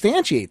to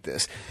substantiate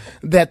this,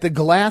 that the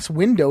glass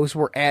windows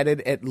were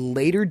added at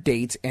later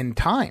dates and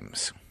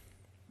times.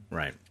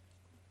 Right.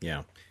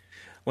 Yeah.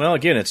 Well,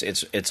 again,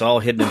 it's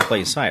all hidden in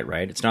plain sight,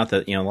 right? It's not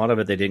that, a lot of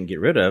it they didn't get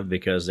rid of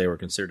because they were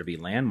considered to be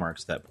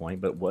landmarks at that point.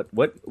 But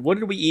what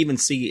did we even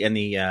see in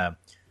the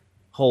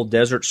whole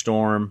Desert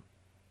Storm?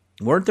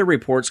 Weren't there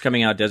reports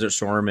coming out, Desert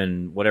Storm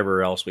and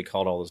whatever else we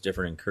called all those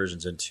different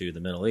incursions into the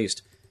Middle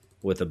East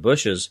with the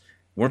Bushes?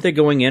 Weren't they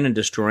going in and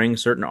destroying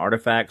certain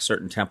artifacts,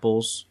 certain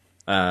temples,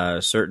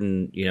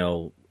 certain,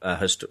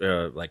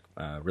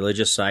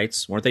 religious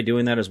sites? Weren't they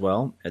doing that as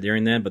well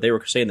during then? But they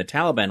were saying the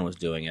Taliban was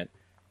doing it.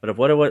 But if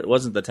it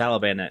wasn't the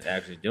Taliban that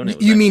actually doing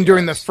it? You mean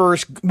during the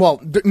first? Well,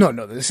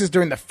 no. This is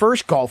during the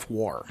first Gulf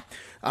War.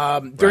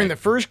 During the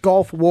first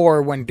Gulf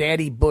War, when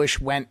Daddy Bush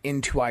went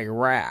into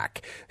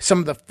Iraq, some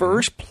of the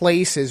first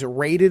places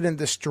raided and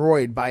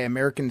destroyed by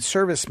American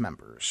service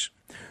members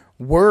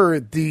were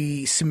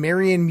the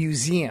Sumerian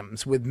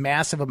museums with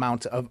massive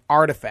amounts of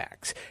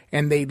artifacts,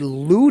 and they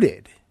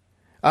looted.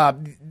 A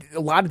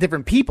lot of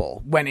different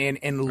people went in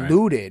and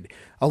looted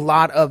a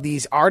lot of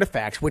these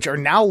artifacts, which are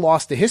now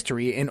lost to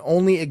history and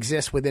only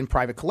exist within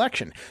private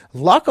collection.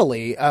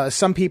 Luckily,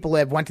 some people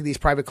have went to these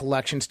private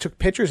collections, took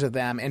pictures of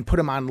them, and put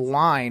them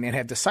online and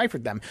have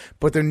deciphered them.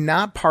 But they're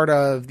not part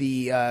of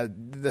the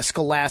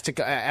scholastic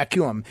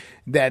acumen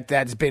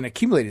that's been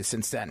accumulated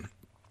since then.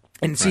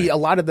 And see, a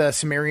lot of the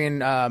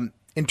Sumerian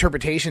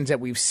interpretations that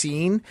we've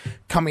seen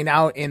coming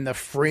out in the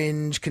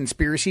fringe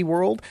conspiracy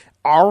world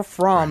are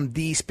from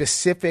the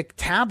specific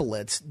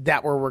tablets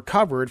that were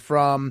recovered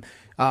from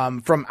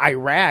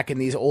Iraq in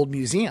these old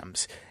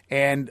museums.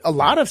 And a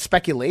lot of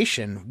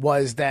speculation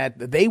was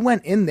that they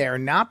went in there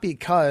not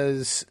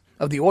because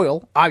of the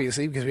oil,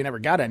 obviously, because we never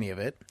got any of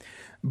it,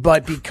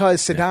 but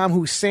because Saddam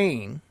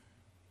Hussein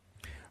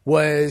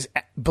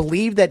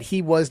believed that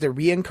he was the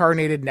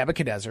reincarnated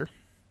Nebuchadnezzar.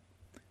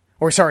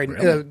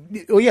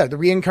 The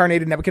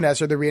reincarnated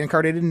Nebuchadnezzar, the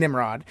reincarnated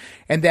Nimrod,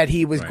 and that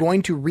he was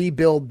going to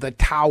rebuild the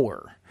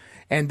tower,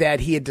 and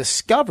that he had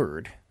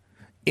discovered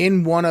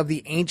in one of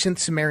the ancient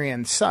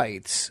Sumerian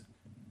sites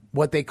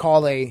what they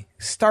call a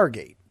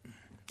Stargate.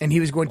 And he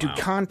was going to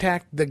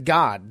contact the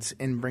gods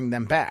and bring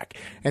them back.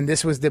 And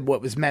this was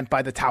what was meant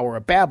by the Tower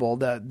of Babel,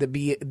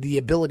 the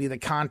ability to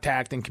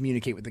contact and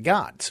communicate with the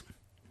gods.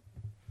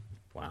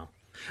 Wow.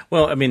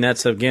 Well, I mean,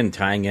 that's, again,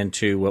 tying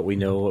into what we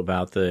know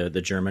about the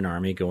German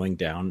army going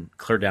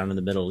clear down in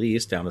the Middle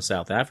East, down to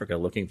South Africa,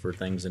 looking for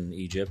things in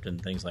Egypt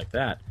and things like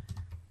that.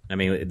 I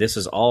mean, this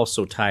is all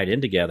so tied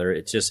in together.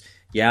 It's just,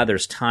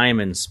 there's time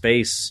and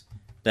space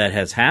that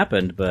has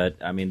happened, but,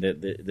 I mean,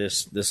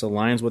 this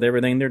aligns with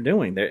everything they're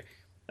doing.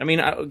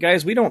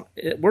 Guys,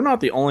 we're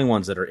not the only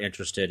ones that are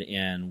interested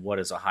in what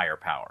is a higher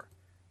power.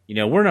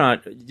 We're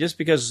not, just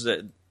because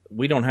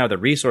we don't have the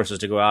resources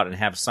to go out and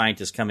have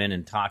scientists come in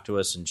and talk to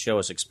us and show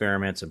us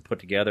experiments and put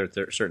together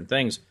certain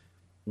things,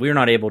 we're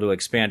not able to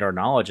expand our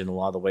knowledge in a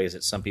lot of the ways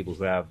that some people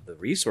who have the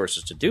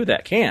resources to do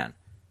that can.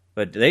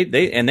 But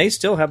they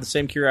still have the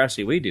same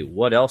curiosity we do.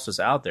 What else is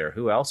out there?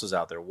 Who else is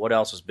out there? What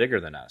else is bigger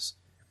than us?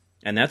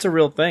 And that's a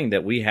real thing,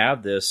 that we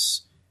have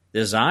this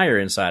desire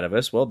inside of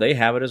us. Well, they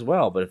have it as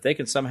well. But if they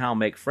can somehow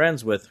make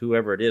friends with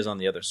whoever it is on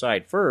the other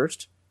side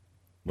first,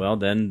 well,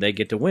 then they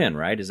get to win,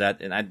 right? Is that?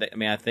 And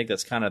I think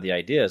that's kind of the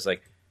idea. It's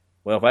like,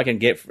 well, if I can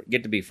get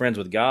to be friends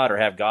with God or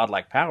have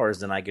God-like powers,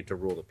 then I get to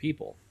rule the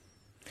people.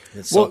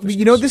 Well,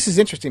 this is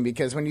interesting,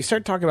 because when you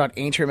start talking about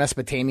ancient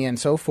Mesopotamia and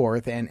so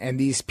forth, and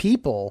these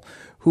people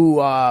who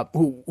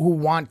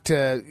want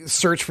to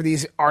search for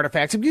these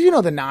artifacts,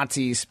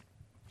 because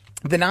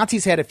the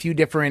Nazis had a few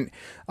different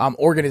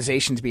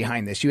organizations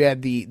behind this. You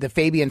had the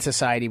Fabian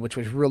Society, which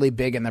was really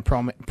big in the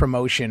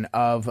promotion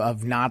of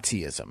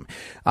Nazism.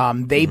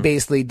 They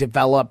basically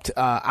developed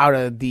out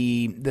of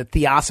the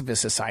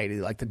Theosophist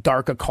Society, like the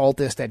dark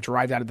occultists that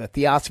derived out of the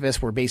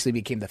Theosophists, where basically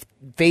became the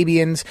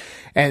Fabians.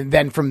 And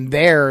then from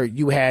there,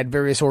 you had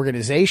various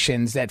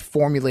organizations that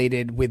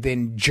formulated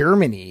within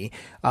Germany.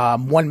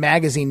 One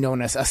magazine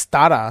known as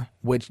Astata,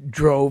 which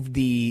drove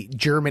the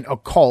German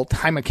occult.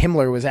 Heinrich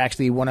Himmler was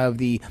actually one of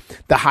the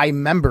high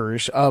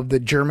members of the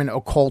German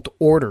occult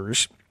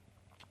orders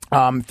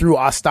through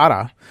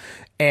Astata.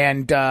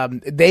 And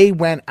they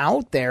went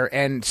out there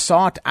and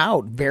sought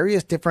out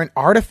various different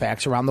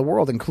artifacts around the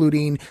world,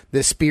 including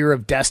the Spear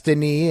of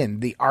Destiny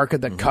and the Ark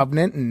of the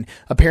Covenant. And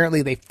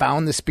apparently they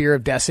found the Spear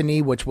of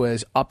Destiny, which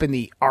was up in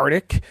the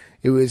Arctic.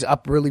 It was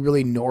up really,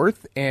 really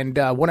north. And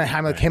one of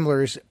Heinrich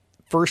Himmler's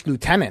first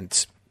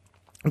lieutenants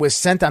was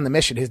sent on the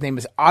mission. His name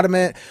is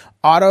Otto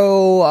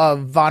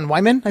von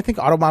Wyman, I think,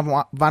 Otto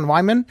von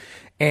Wyman.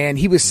 And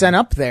he was sent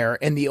up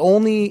there, and the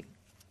only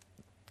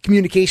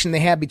communication they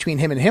had between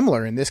him and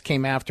Himmler, and this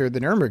came after the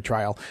Nuremberg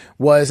trial,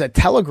 was a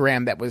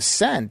telegram that was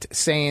sent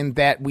saying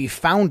that we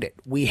found it,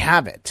 we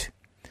have it.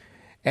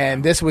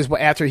 And this was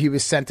after he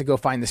was sent to go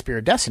find the Spear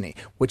of Destiny,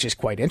 which is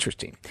quite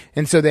interesting.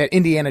 And so that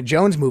Indiana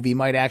Jones movie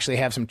might actually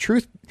have some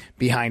truth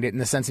behind it in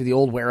the sense of the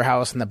old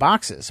warehouse and the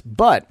boxes.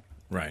 But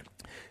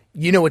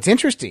what's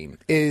interesting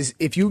is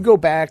if you go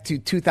back to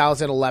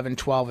 2011,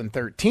 12, and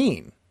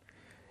 13,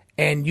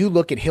 and you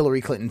look at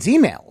Hillary Clinton's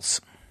emails,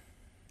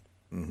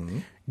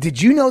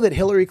 did you know that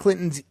Hillary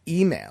Clinton's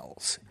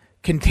emails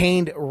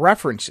contained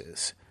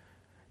references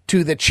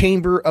to the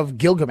Chamber of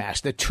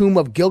Gilgamesh, the Tomb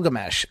of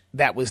Gilgamesh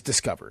that was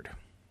discovered?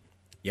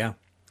 Yeah.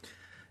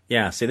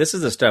 See, this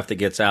is the stuff that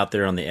gets out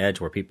there on the edge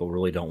where people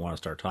really don't want to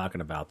start talking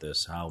about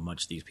this, how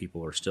much these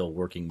people are still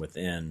working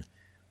within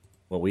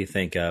what we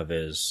think of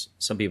as,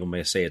 some people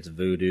may say it's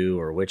voodoo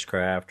or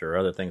witchcraft or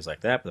other things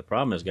like that. But the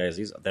problem is, guys,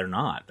 they're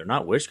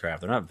not witchcraft.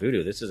 They're not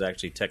voodoo. This is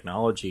actually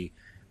technology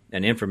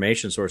and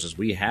information sources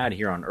we had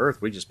here on Earth.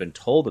 We've just been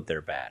told that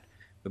they're bad.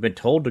 We've been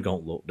told to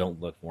don't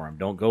look for them.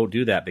 Don't go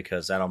do that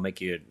because that'll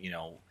make you,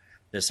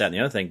 this, that, and the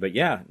other thing. But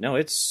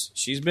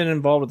she's been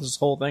involved with this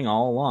whole thing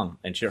all along.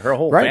 And her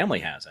whole family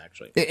has,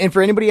 actually. And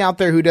for anybody out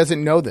there who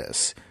doesn't know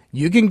this,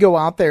 you can go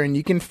out there and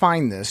you can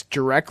find this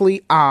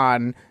directly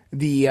on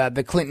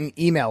the Clinton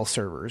email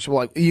servers.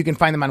 Well, you can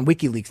find them on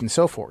WikiLeaks and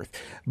so forth.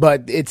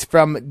 But it's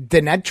from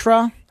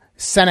Denetra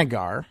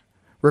Senegar,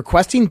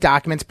 requesting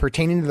documents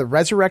pertaining to the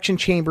resurrection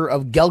chamber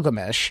of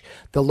Gilgamesh,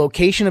 the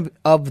location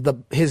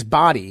of his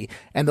body,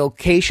 and the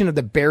location of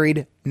the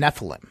buried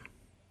Nephilim.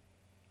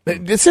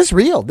 This is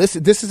real. This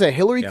is a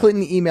Hillary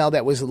Clinton email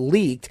that was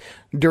leaked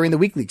during the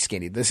WikiLeaks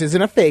scandal. This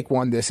isn't a fake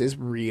one. This is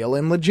real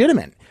and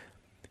legitimate.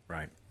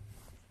 Right.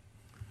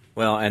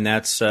 Well, and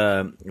that's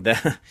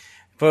that.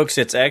 Folks,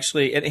 it's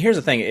actually, and here's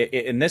the thing,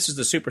 and this is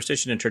the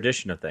superstition and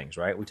tradition of things,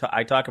 right?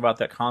 I talk about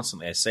that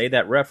constantly. I say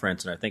that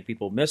reference, and I think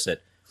people miss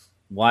it.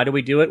 Why do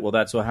we do it? Well,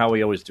 that's how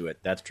we always do it.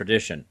 That's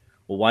tradition.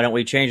 Well, why don't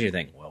we change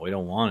anything? Well, we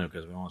don't want to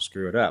because we don't want to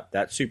screw it up.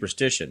 That's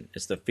superstition.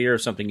 It's the fear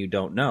of something you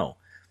don't know.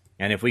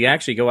 And if we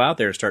actually go out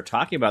there and start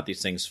talking about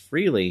these things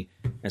freely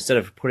instead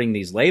of putting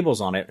these labels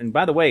on it, and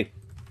by the way,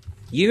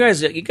 you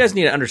guys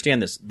need to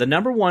understand this. The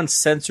number one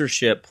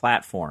censorship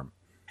platform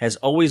has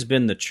always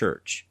been the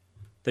church.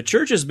 The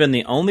church has been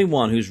the only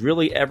one who's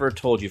really ever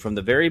told you from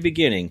the very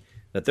beginning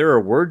that there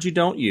are words you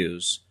don't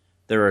use,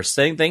 there are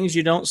things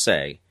you don't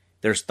say,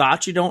 there's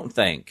thoughts you don't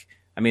think.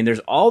 I mean, there's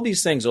all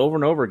these things over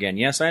and over again.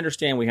 Yes, I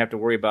understand we have to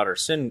worry about our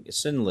sin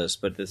list,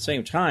 but at the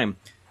same time,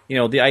 you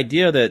know, the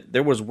idea that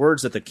there was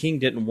words that the king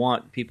didn't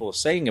want people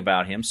saying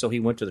about him, so he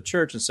went to the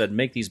church and said,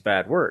 make these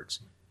bad words.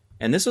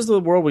 And this is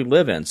the world we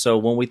live in. So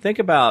when we think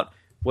about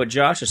what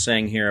Josh is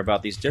saying here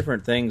about these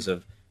different things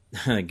of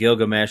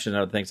Gilgamesh and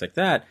other things like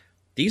that,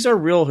 these are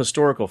real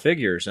historical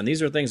figures, and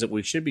these are things that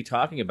we should be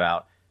talking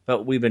about,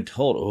 but we've been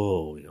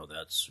told,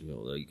 that's,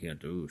 you can't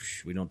do,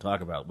 we don't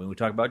talk about it. When we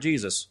talk about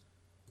Jesus,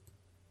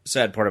 the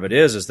sad part of it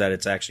is that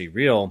it's actually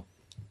real,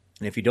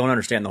 and if you don't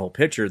understand the whole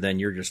picture, then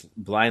you're just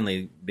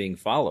blindly being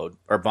followed,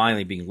 or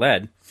blindly being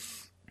led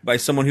by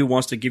someone who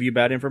wants to give you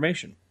bad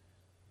information.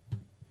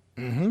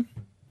 Mm-hmm.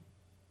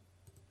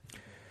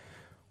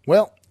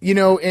 Well, you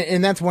know,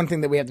 and that's one thing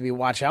that we have to be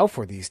watch out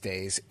for these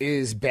days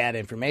is bad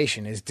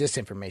information, is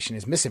disinformation,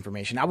 is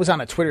misinformation. I was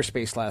on a Twitter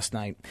space last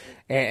night,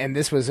 and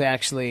this was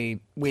actually,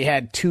 we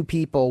had two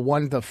people,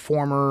 one the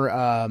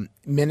former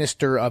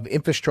minister of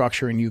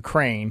infrastructure in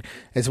Ukraine,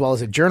 as well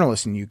as a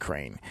journalist in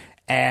Ukraine.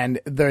 And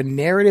the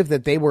narrative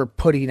that they were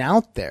putting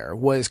out there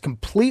was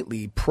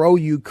completely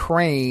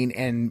pro-Ukraine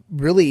and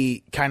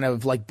really kind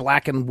of like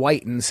black and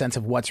white in the sense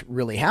of what's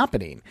really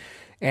happening.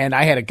 And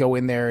I had to go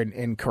in there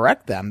and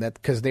correct them that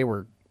because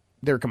they're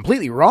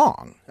completely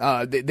wrong.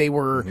 They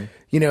were,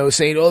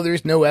 saying, oh,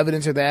 there's no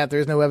evidence of that.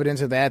 There's no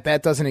evidence of that.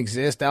 That doesn't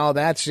exist. Oh,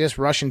 that's just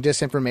Russian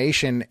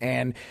disinformation.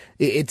 And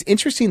it's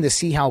interesting to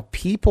see how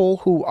people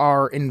who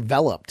are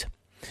enveloped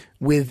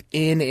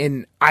within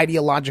an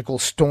ideological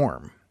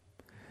storm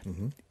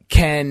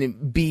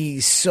can be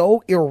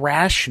so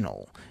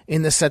irrational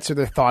in the sense of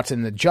their thoughts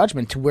and the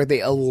judgment to where they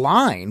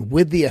align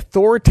with the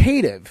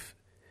authoritative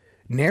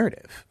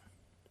narrative.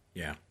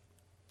 Yeah.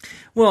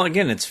 Well,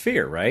 again, it's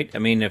fear, right? I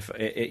mean, if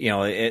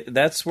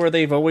that's where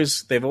they've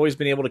always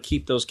been able to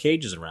keep those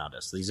cages around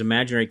us, these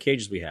imaginary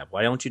cages we have.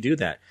 Why don't you do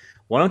that?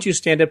 Why don't you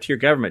stand up to your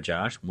government,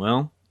 Josh?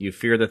 Well, you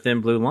fear the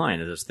thin blue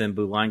line. Is this thin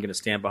blue line going to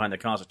stand behind the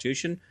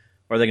Constitution,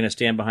 or are they going to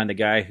stand behind the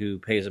guy who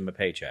pays them a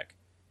paycheck?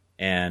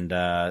 And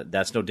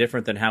that's no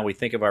different than how we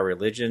think of our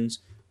religions,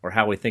 or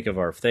how we think of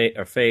our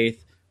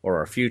faith, or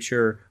our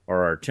future,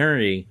 or our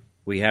eternity.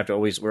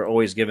 We're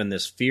always given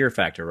this fear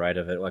factor, right,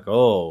 of it, like,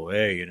 oh,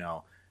 hey,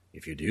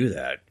 if you do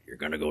that, you're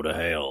going to go to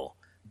hell.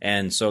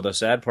 And so the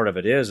sad part of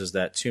it is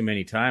that too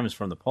many times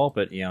from the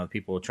pulpit,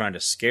 people are trying to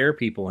scare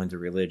people into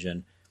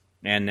religion,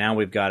 and now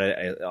we've got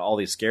all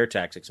these scare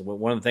tactics. And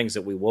one of the things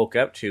that we woke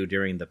up to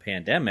during the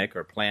pandemic,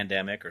 or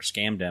plandemic, or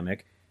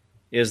scamdemic,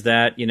 is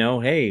that,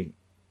 hey,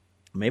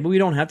 maybe we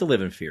don't have to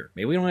live in fear.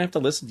 Maybe we don't have to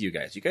listen to you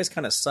guys. You guys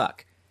kind of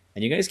suck.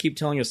 And you guys keep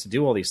telling us to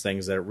do all these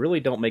things that really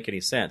don't make any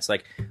sense.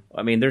 Like,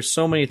 I mean, there's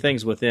so many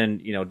things within,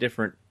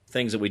 different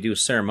things that we do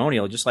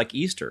ceremonial, just like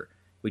Easter.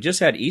 We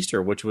just had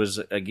Easter, which was,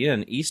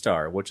 again,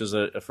 Eastar, which is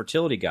a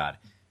fertility god.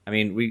 I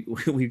mean,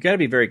 we've got to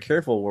be very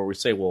careful where we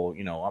say, well,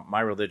 my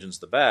religion's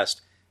the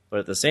best. But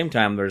at the same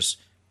time, there's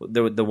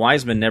the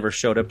wise men never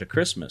showed up to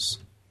Christmas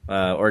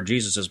or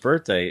Jesus'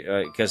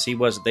 birthday because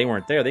they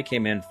weren't there. They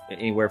came in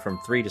anywhere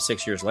from 3 to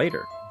 6 years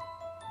later.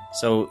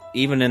 So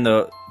even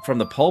from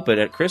the pulpit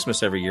at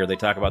Christmas every year, they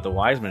talk about the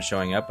wise men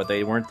showing up, but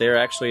they weren't there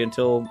actually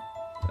until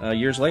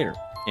years later.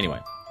 Anyway.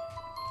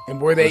 And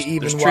were they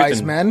even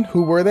wise men?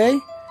 Who were they?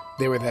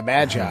 They were the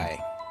Magi.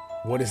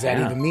 What does that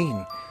even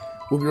mean?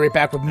 We'll be right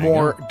back with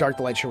more Dark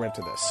the Light Show right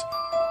after this.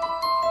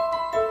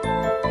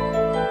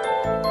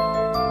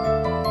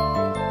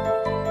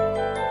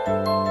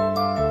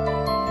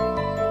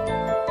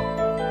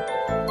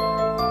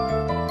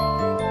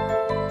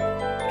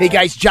 Hey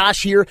guys,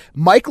 Josh here.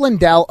 Mike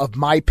Lindell of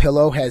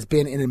MyPillow has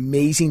been an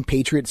amazing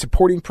patriot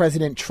supporting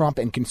President Trump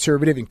and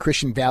conservative and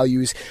Christian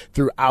values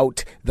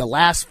throughout the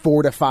last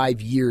 4 to 5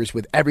 years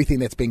with everything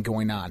that's been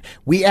going on.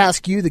 We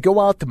ask you to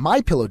go out to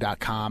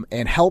MyPillow.com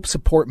and help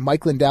support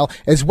Mike Lindell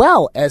as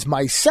well as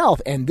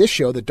myself and this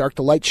show, The Dark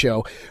the Light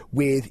Show,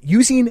 with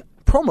using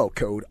promo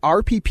code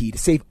RPP to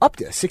save up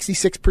to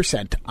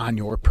 66% on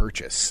your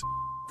purchase.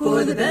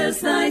 For the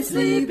best night's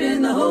sleep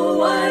in the whole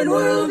wide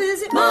world,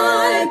 visit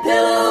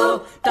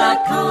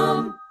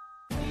MyPillow.com.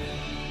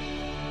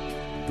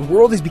 The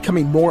world is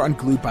becoming more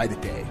unglued by the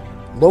day.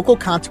 Local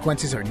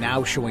consequences are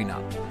now showing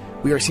up.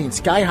 We are seeing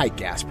sky-high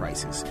gas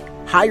prices,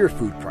 higher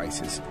food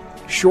prices,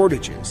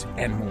 shortages,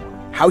 and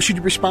more. How should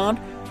you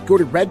respond? Go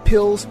to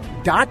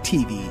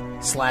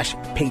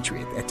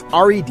redpills.tv/patriot. That's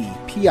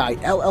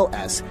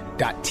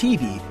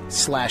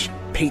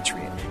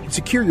REDPILLS.tv/patriot. and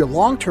secure your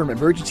long-term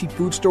emergency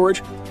food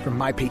storage from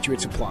My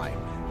Patriot Supply.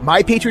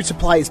 My Patriot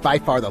Supply is by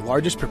far the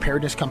largest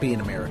preparedness company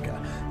in America.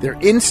 They're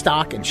in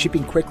stock and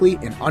shipping quickly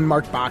in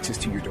unmarked boxes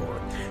to your door.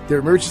 Their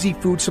emergency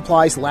food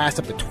supplies last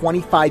up to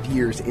 25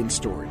 years in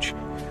storage.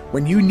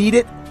 When you need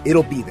it,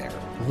 it'll be there.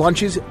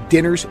 Lunches,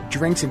 dinners,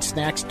 drinks, and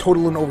snacks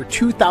totaling over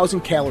 2,000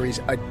 calories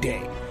a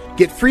day.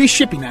 Get free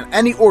shipping on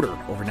any order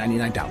over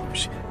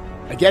 $99.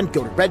 Again,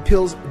 go to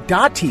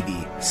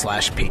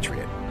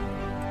redpills.tv/patriot.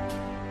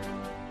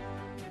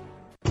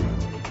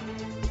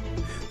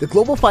 The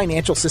global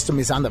financial system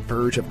is on the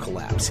verge of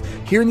collapse.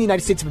 Here in the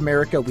United States of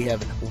America, we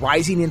have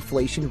rising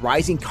inflation,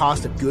 rising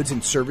cost of goods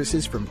and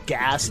services from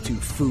gas to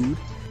food.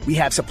 We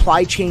have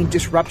supply chain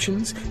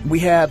disruptions. We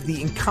have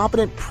the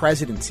incompetent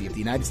presidency of the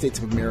United States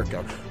of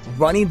America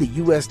running the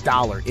U.S.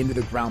 dollar into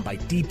the ground by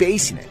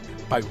debasing it,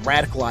 by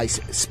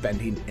radicalized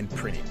spending and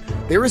printing.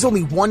 There is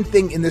only one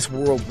thing in this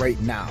world right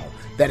now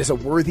that is a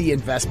worthy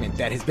investment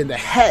that has been the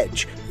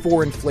hedge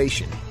for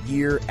inflation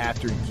year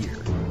after year.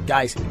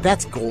 Guys,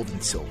 that's gold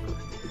and silver.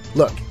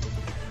 Look,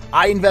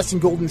 I invest in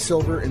gold and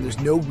silver, and there's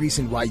no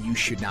reason why you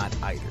should not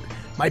either.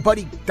 My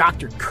buddy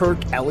Dr. Kirk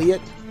Elliott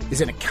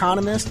is an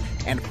economist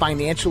and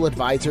financial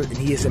advisor, and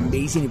he is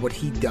amazing at what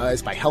he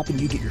does by helping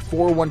you get your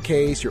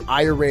 401ks, your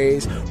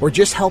IRAs, or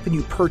just helping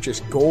you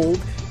purchase gold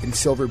and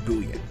silver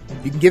bullion.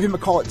 You can give him a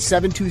call at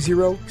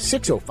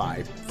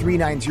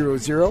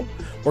 720-605-3900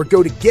 or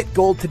go to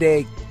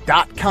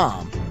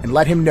getgoldtoday.com and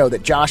let him know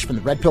that Josh from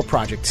the Red Pill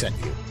Project sent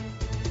you.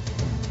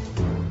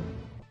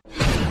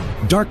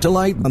 Dark to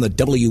Light on the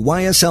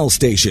WYSL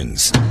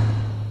stations.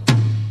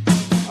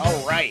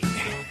 All right.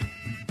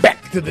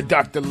 Back to the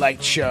Dark to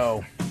Light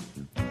show.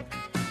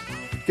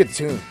 Good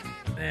tune.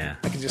 Yeah.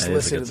 I can just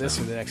listen to this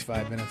for the next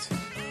 5 minutes.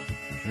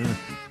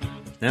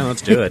 Now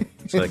let's do it.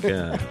 It's like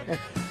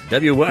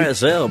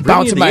WYSL.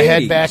 Bouncing my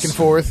head 80s. back and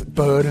forth.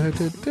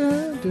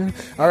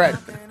 All right.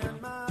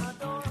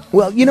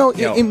 Well, you know,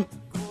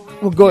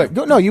 well, go ahead.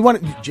 Go. No, you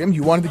wanted, Jim.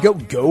 You wanted to go.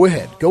 Go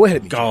ahead. Go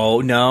ahead.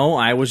 Go. No,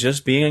 I was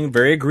just being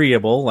very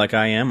agreeable, like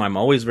I am. I'm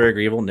always very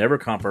agreeable, never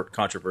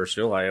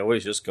controversial. I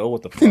always just go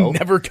with the flow.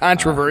 Never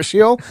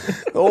controversial.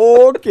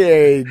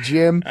 Okay,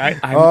 Jim. I'm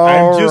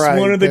just right,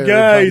 one of the there,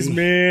 guys, buddy.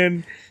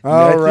 man.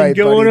 All Nothing right,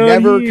 going buddy. on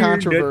Never here.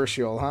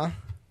 controversial, huh?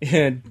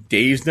 Yeah,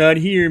 Dave's not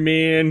here,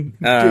 man.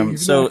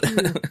 Dave's So, not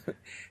here.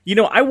 you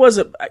know, I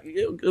wasn't.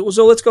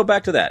 So let's go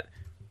back to that.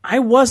 I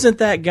wasn't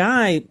that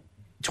guy.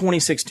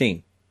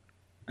 2016.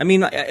 I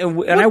mean, I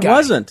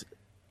wasn't.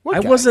 What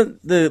I guy?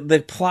 wasn't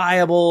the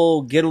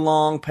pliable, get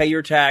along, pay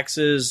your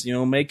taxes,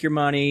 make your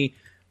money,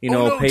 pay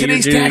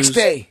today's your dues. tax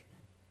day.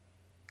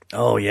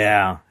 Oh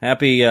yeah,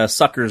 happy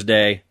Suckers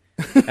Day.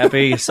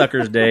 Happy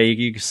Suckers Day.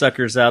 You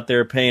suckers out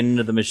there paying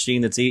into the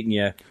machine that's eating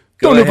you.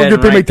 Don't know if I'm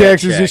going to pay my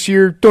taxes check. this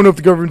year. Don't know if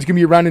the government's going to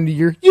be around in the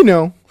year.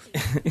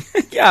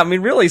 Yeah, I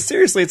mean, really,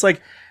 seriously, it's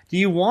like, do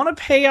you want to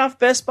pay off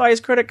Best Buy's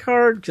credit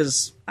card?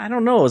 Because I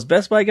don't know, is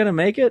Best Buy going to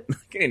make it?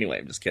 Anyway,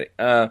 I'm just kidding.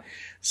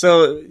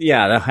 So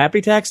yeah, the happy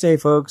tax day,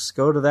 folks.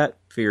 Go to that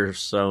fear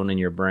zone in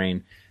your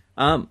brain.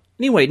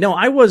 Anyway, no,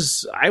 I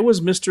was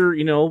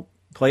Mr.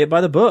 Play it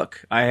by the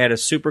book. I had a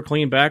super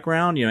clean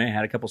background. I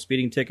had a couple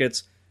speeding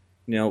tickets.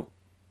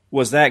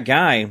 Was that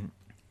guy.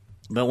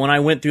 But when I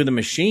went through the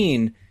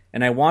machine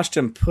and I watched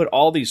him put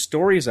all these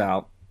stories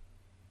out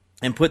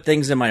and put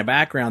things in my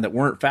background that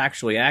weren't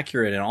factually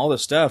accurate and all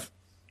this stuff,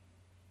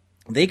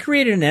 they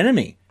created an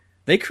enemy.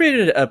 They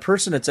created a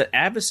person that's an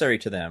adversary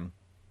to them.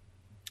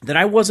 That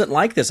I wasn't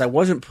like this. I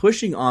wasn't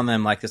pushing on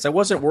them like this. I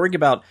wasn't worried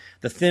about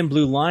the thin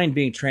blue line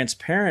being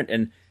transparent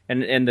and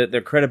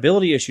the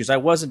credibility issues. I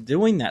wasn't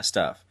doing that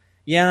stuff.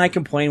 Yeah, I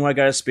complained when I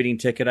got a speeding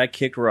ticket. I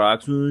kicked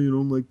rocks. Oh, you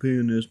don't like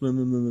paying this. Blah,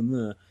 blah, blah,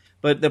 blah.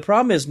 But the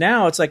problem is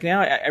now, it's like now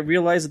I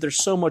realize that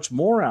there's so much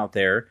more out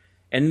there,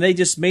 and they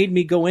just made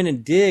me go in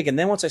and dig. And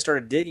then once I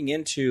started digging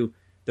into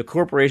the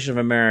Corporation of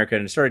America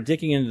and started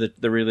digging into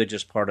the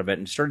religious part of it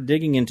and started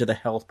digging into the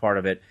health part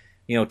of it,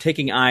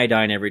 taking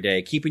iodine every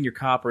day, keeping your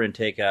copper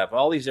intake up,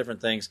 all these different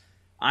things,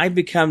 I've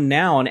become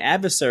now an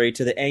adversary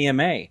to the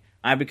AMA.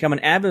 I've become an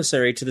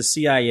adversary to the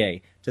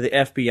CIA, to the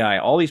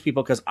FBI, all these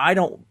people, because I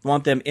don't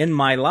want them in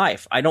my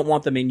life. I don't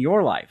want them in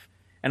your life.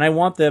 And I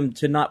want them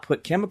to not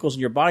put chemicals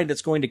in your body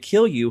that's going to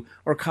kill you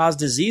or cause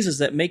diseases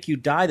that make you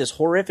die this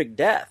horrific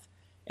death.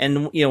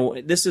 And,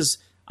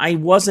 I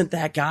wasn't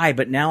that guy,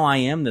 but now I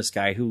am this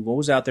guy who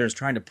goes out there and is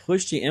trying to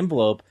push the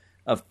envelope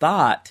of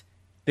thought,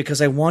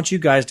 because I want you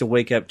guys to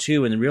wake up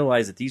too and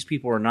realize that these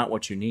people are not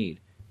what you need.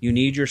 You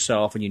need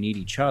yourself and you need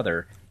each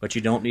other, but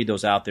you don't need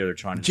those out there that are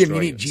trying to Jim,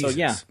 destroy you need Jesus. So,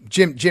 yeah.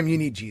 Jim, you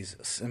need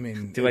Jesus. I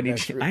mean, Do I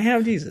need? I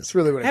have Jesus. That's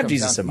really what it I have comes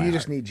Jesus down in to. my You heart.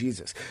 just need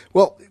Jesus.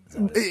 Well,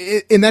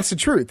 and that's the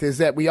truth, is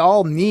that we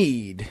all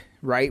need,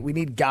 right? We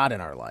need God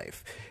in our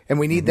life. And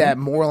we need that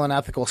moral and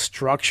ethical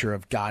structure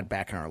of God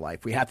back in our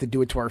life. We have to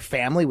do it to our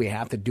family. We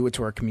have to do it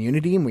to our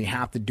community. And we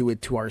have to do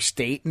it to our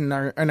state and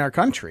our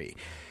country.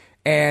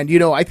 And,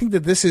 I think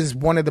that this is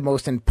one of the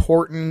most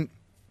important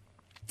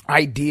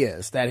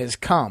ideas that has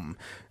come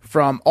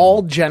from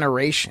all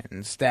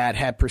generations that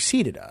have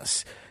preceded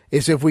us.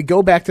 is if we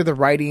go back to the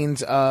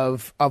writings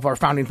of our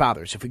founding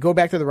fathers, if we go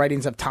back to the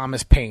writings of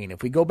Thomas Paine,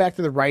 if we go back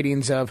to the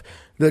writings of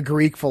the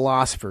Greek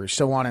philosophers,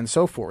 so on and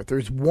so forth,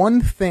 there's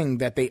one thing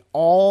that they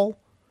all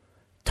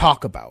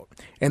talk about,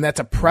 and that's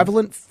a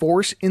prevalent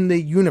force in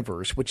the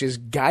universe which is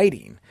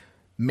guiding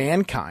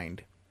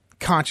mankind,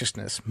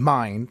 consciousness,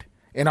 mind,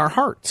 and our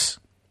hearts.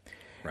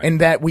 Right.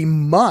 And that we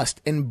must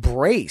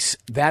embrace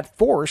that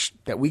force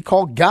that we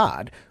call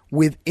God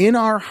within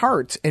our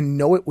hearts and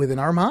know it within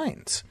our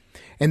minds.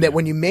 And that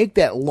when you make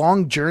that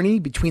long journey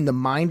between the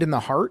mind and the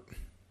heart,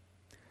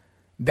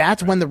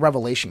 that's when the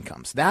revelation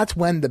comes. That's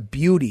when the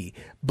beauty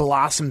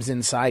blossoms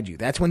inside you.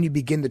 That's when you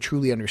begin to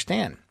truly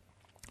understand.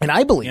 And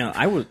I believe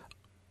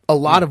a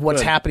lot of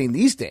what's happening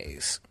these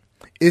days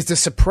is to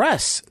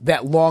suppress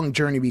that long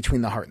journey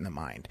between the heart and the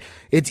mind.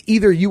 It's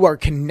either you are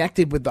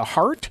connected with the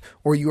heart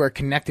or you are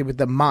connected with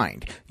the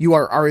mind. You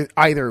are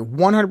either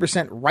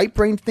 100% right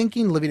brain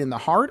thinking, living in the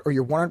heart, or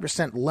you're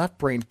 100% left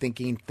brain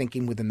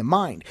thinking within the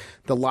mind.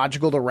 The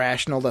logical, the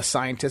rational, the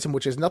scientism,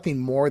 which is nothing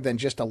more than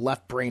just a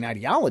left brain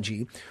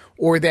ideology,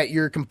 or that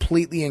you're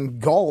completely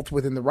engulfed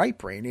within the right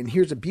brain. And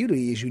here's the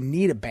beauty is you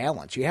need a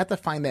balance. You have to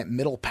find that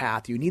middle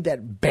path. You need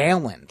that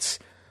balance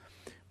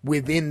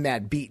within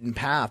that beaten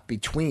path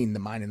between the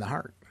mind and the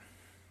heart.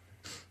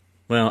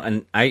 Well,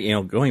 and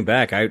going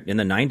back, in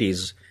the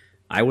 90s,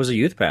 I was a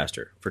youth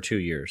pastor for 2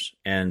 years.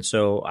 And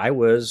so I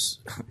was,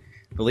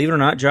 believe it or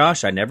not,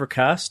 Josh, I never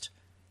cussed.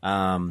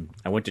 I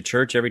went to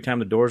church every time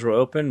the doors were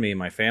open. Me and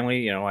my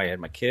family, I had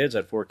my kids, I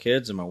had 4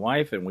 kids and my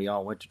wife, and we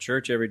all went to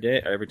church every day.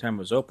 Every time it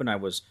was open, I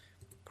was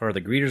part of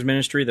the greeters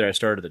ministry that I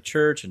started the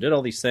church and did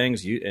all these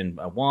things in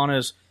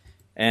Awanas.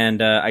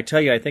 And I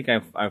tell you, I think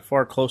I'm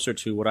far closer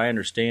to what I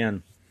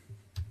understand.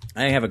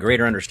 I have a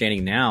greater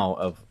understanding now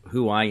of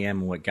who I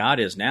am and what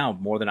God is now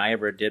more than I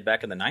ever did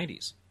back in the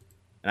 90s.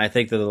 And I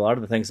think that a lot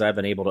of the things that I've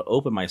been able to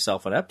open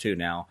myself up to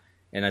now,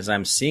 and as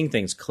I'm seeing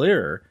things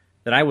clearer,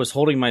 that I was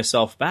holding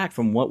myself back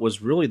from what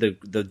was really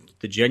the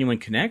genuine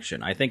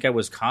connection. I think I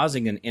was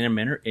causing an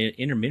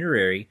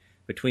intermediary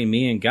between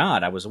me and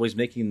God. I was always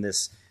making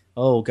this,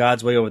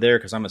 God's way over there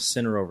because I'm a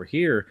sinner over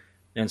here.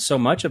 And so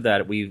much of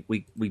that, we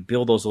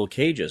build those little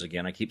cages.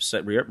 Again, I keep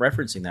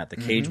referencing that, the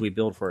cage we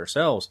build for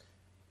ourselves.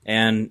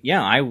 And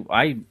yeah,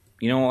 I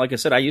like I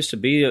said, I used to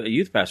be a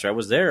youth pastor. I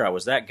was there. I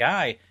was that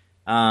guy.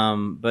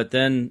 But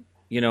then,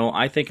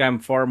 I think I'm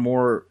far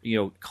more,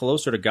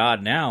 closer to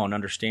God now and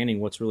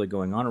understanding what's really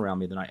going on around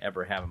me than I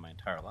ever have in my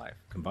entire life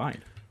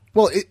combined.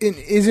 Well,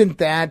 isn't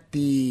that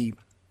the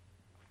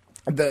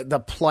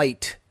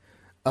plight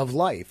of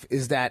life?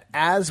 Is that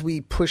as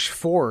we push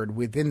forward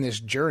within this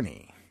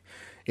journey,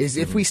 is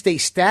if we stay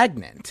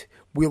stagnant,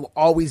 we'll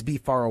always be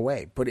far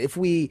away. But if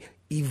we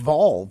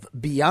evolve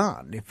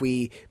beyond, if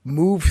we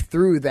move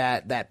through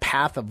that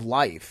path of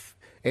life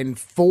and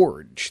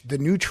forge the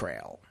new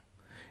trail,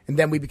 and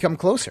then we become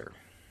closer.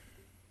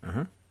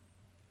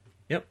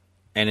 Yep.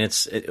 And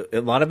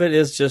a lot of it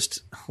is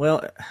just,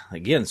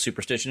 again,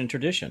 superstition and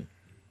tradition.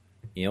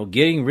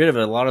 Getting rid of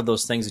a lot of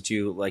those things that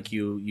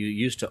you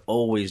used to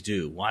always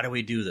do. Why do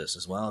we do this?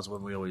 As well as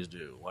what we always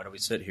do. Why do we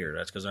sit here?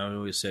 That's because I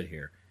always sit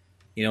here.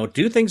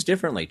 Do things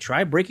differently.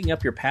 Try breaking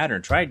up your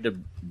pattern. Try to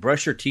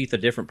brush your teeth a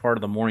different part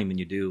of the morning than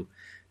you do.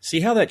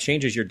 See how that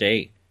changes your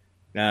day.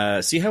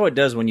 See how it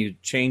does when you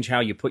change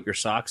how you put your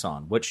socks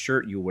on, what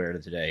shirt you wear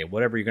today,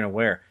 whatever you're going to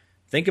wear.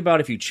 Think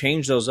about if you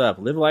change those up,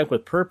 live life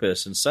with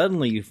purpose, and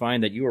suddenly you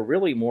find that you are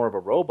really more of a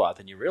robot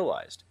than you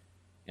realized,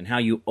 and how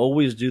you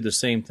always do the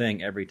same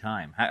thing every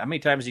time. How many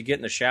times you get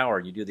in the shower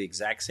and you do the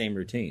exact same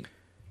routine?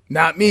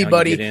 Not me,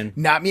 buddy.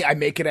 Not me. I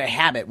make it a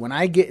habit. When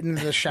I get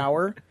into the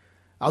shower,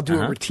 I'll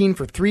do a routine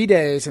for 3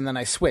 days and then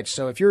I switch.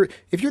 So if you're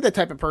the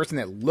type of person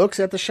that looks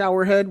at the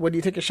shower head when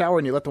you take a shower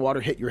and you let the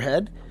water hit your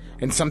head,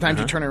 and sometimes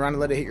you turn around and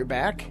let it hit your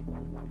back,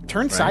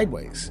 turn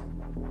sideways.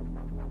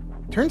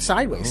 Turn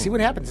sideways. See what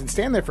happens, and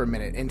stand there for a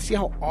minute and see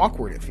how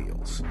awkward it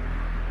feels.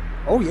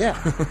 Oh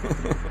yeah,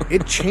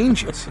 it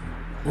changes.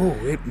 Oh,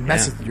 it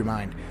messes with your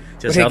mind.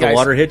 Just how the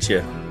water hits you.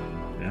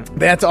 Yeah.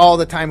 That's all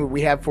the time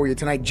we have for you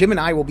tonight. Jim and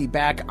I will be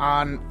back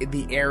on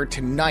the air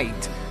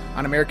tonight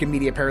on American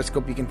Media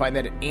Periscope. You can find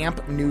that at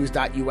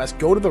ampnews.us.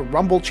 Go to the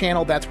Rumble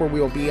channel. That's where we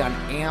will be on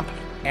AMP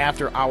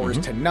after hours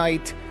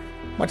tonight.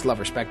 Much love,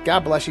 respect.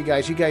 God bless you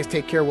guys. You guys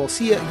take care. We'll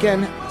see you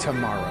again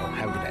tomorrow.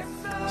 Have a good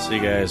day. See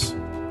you guys.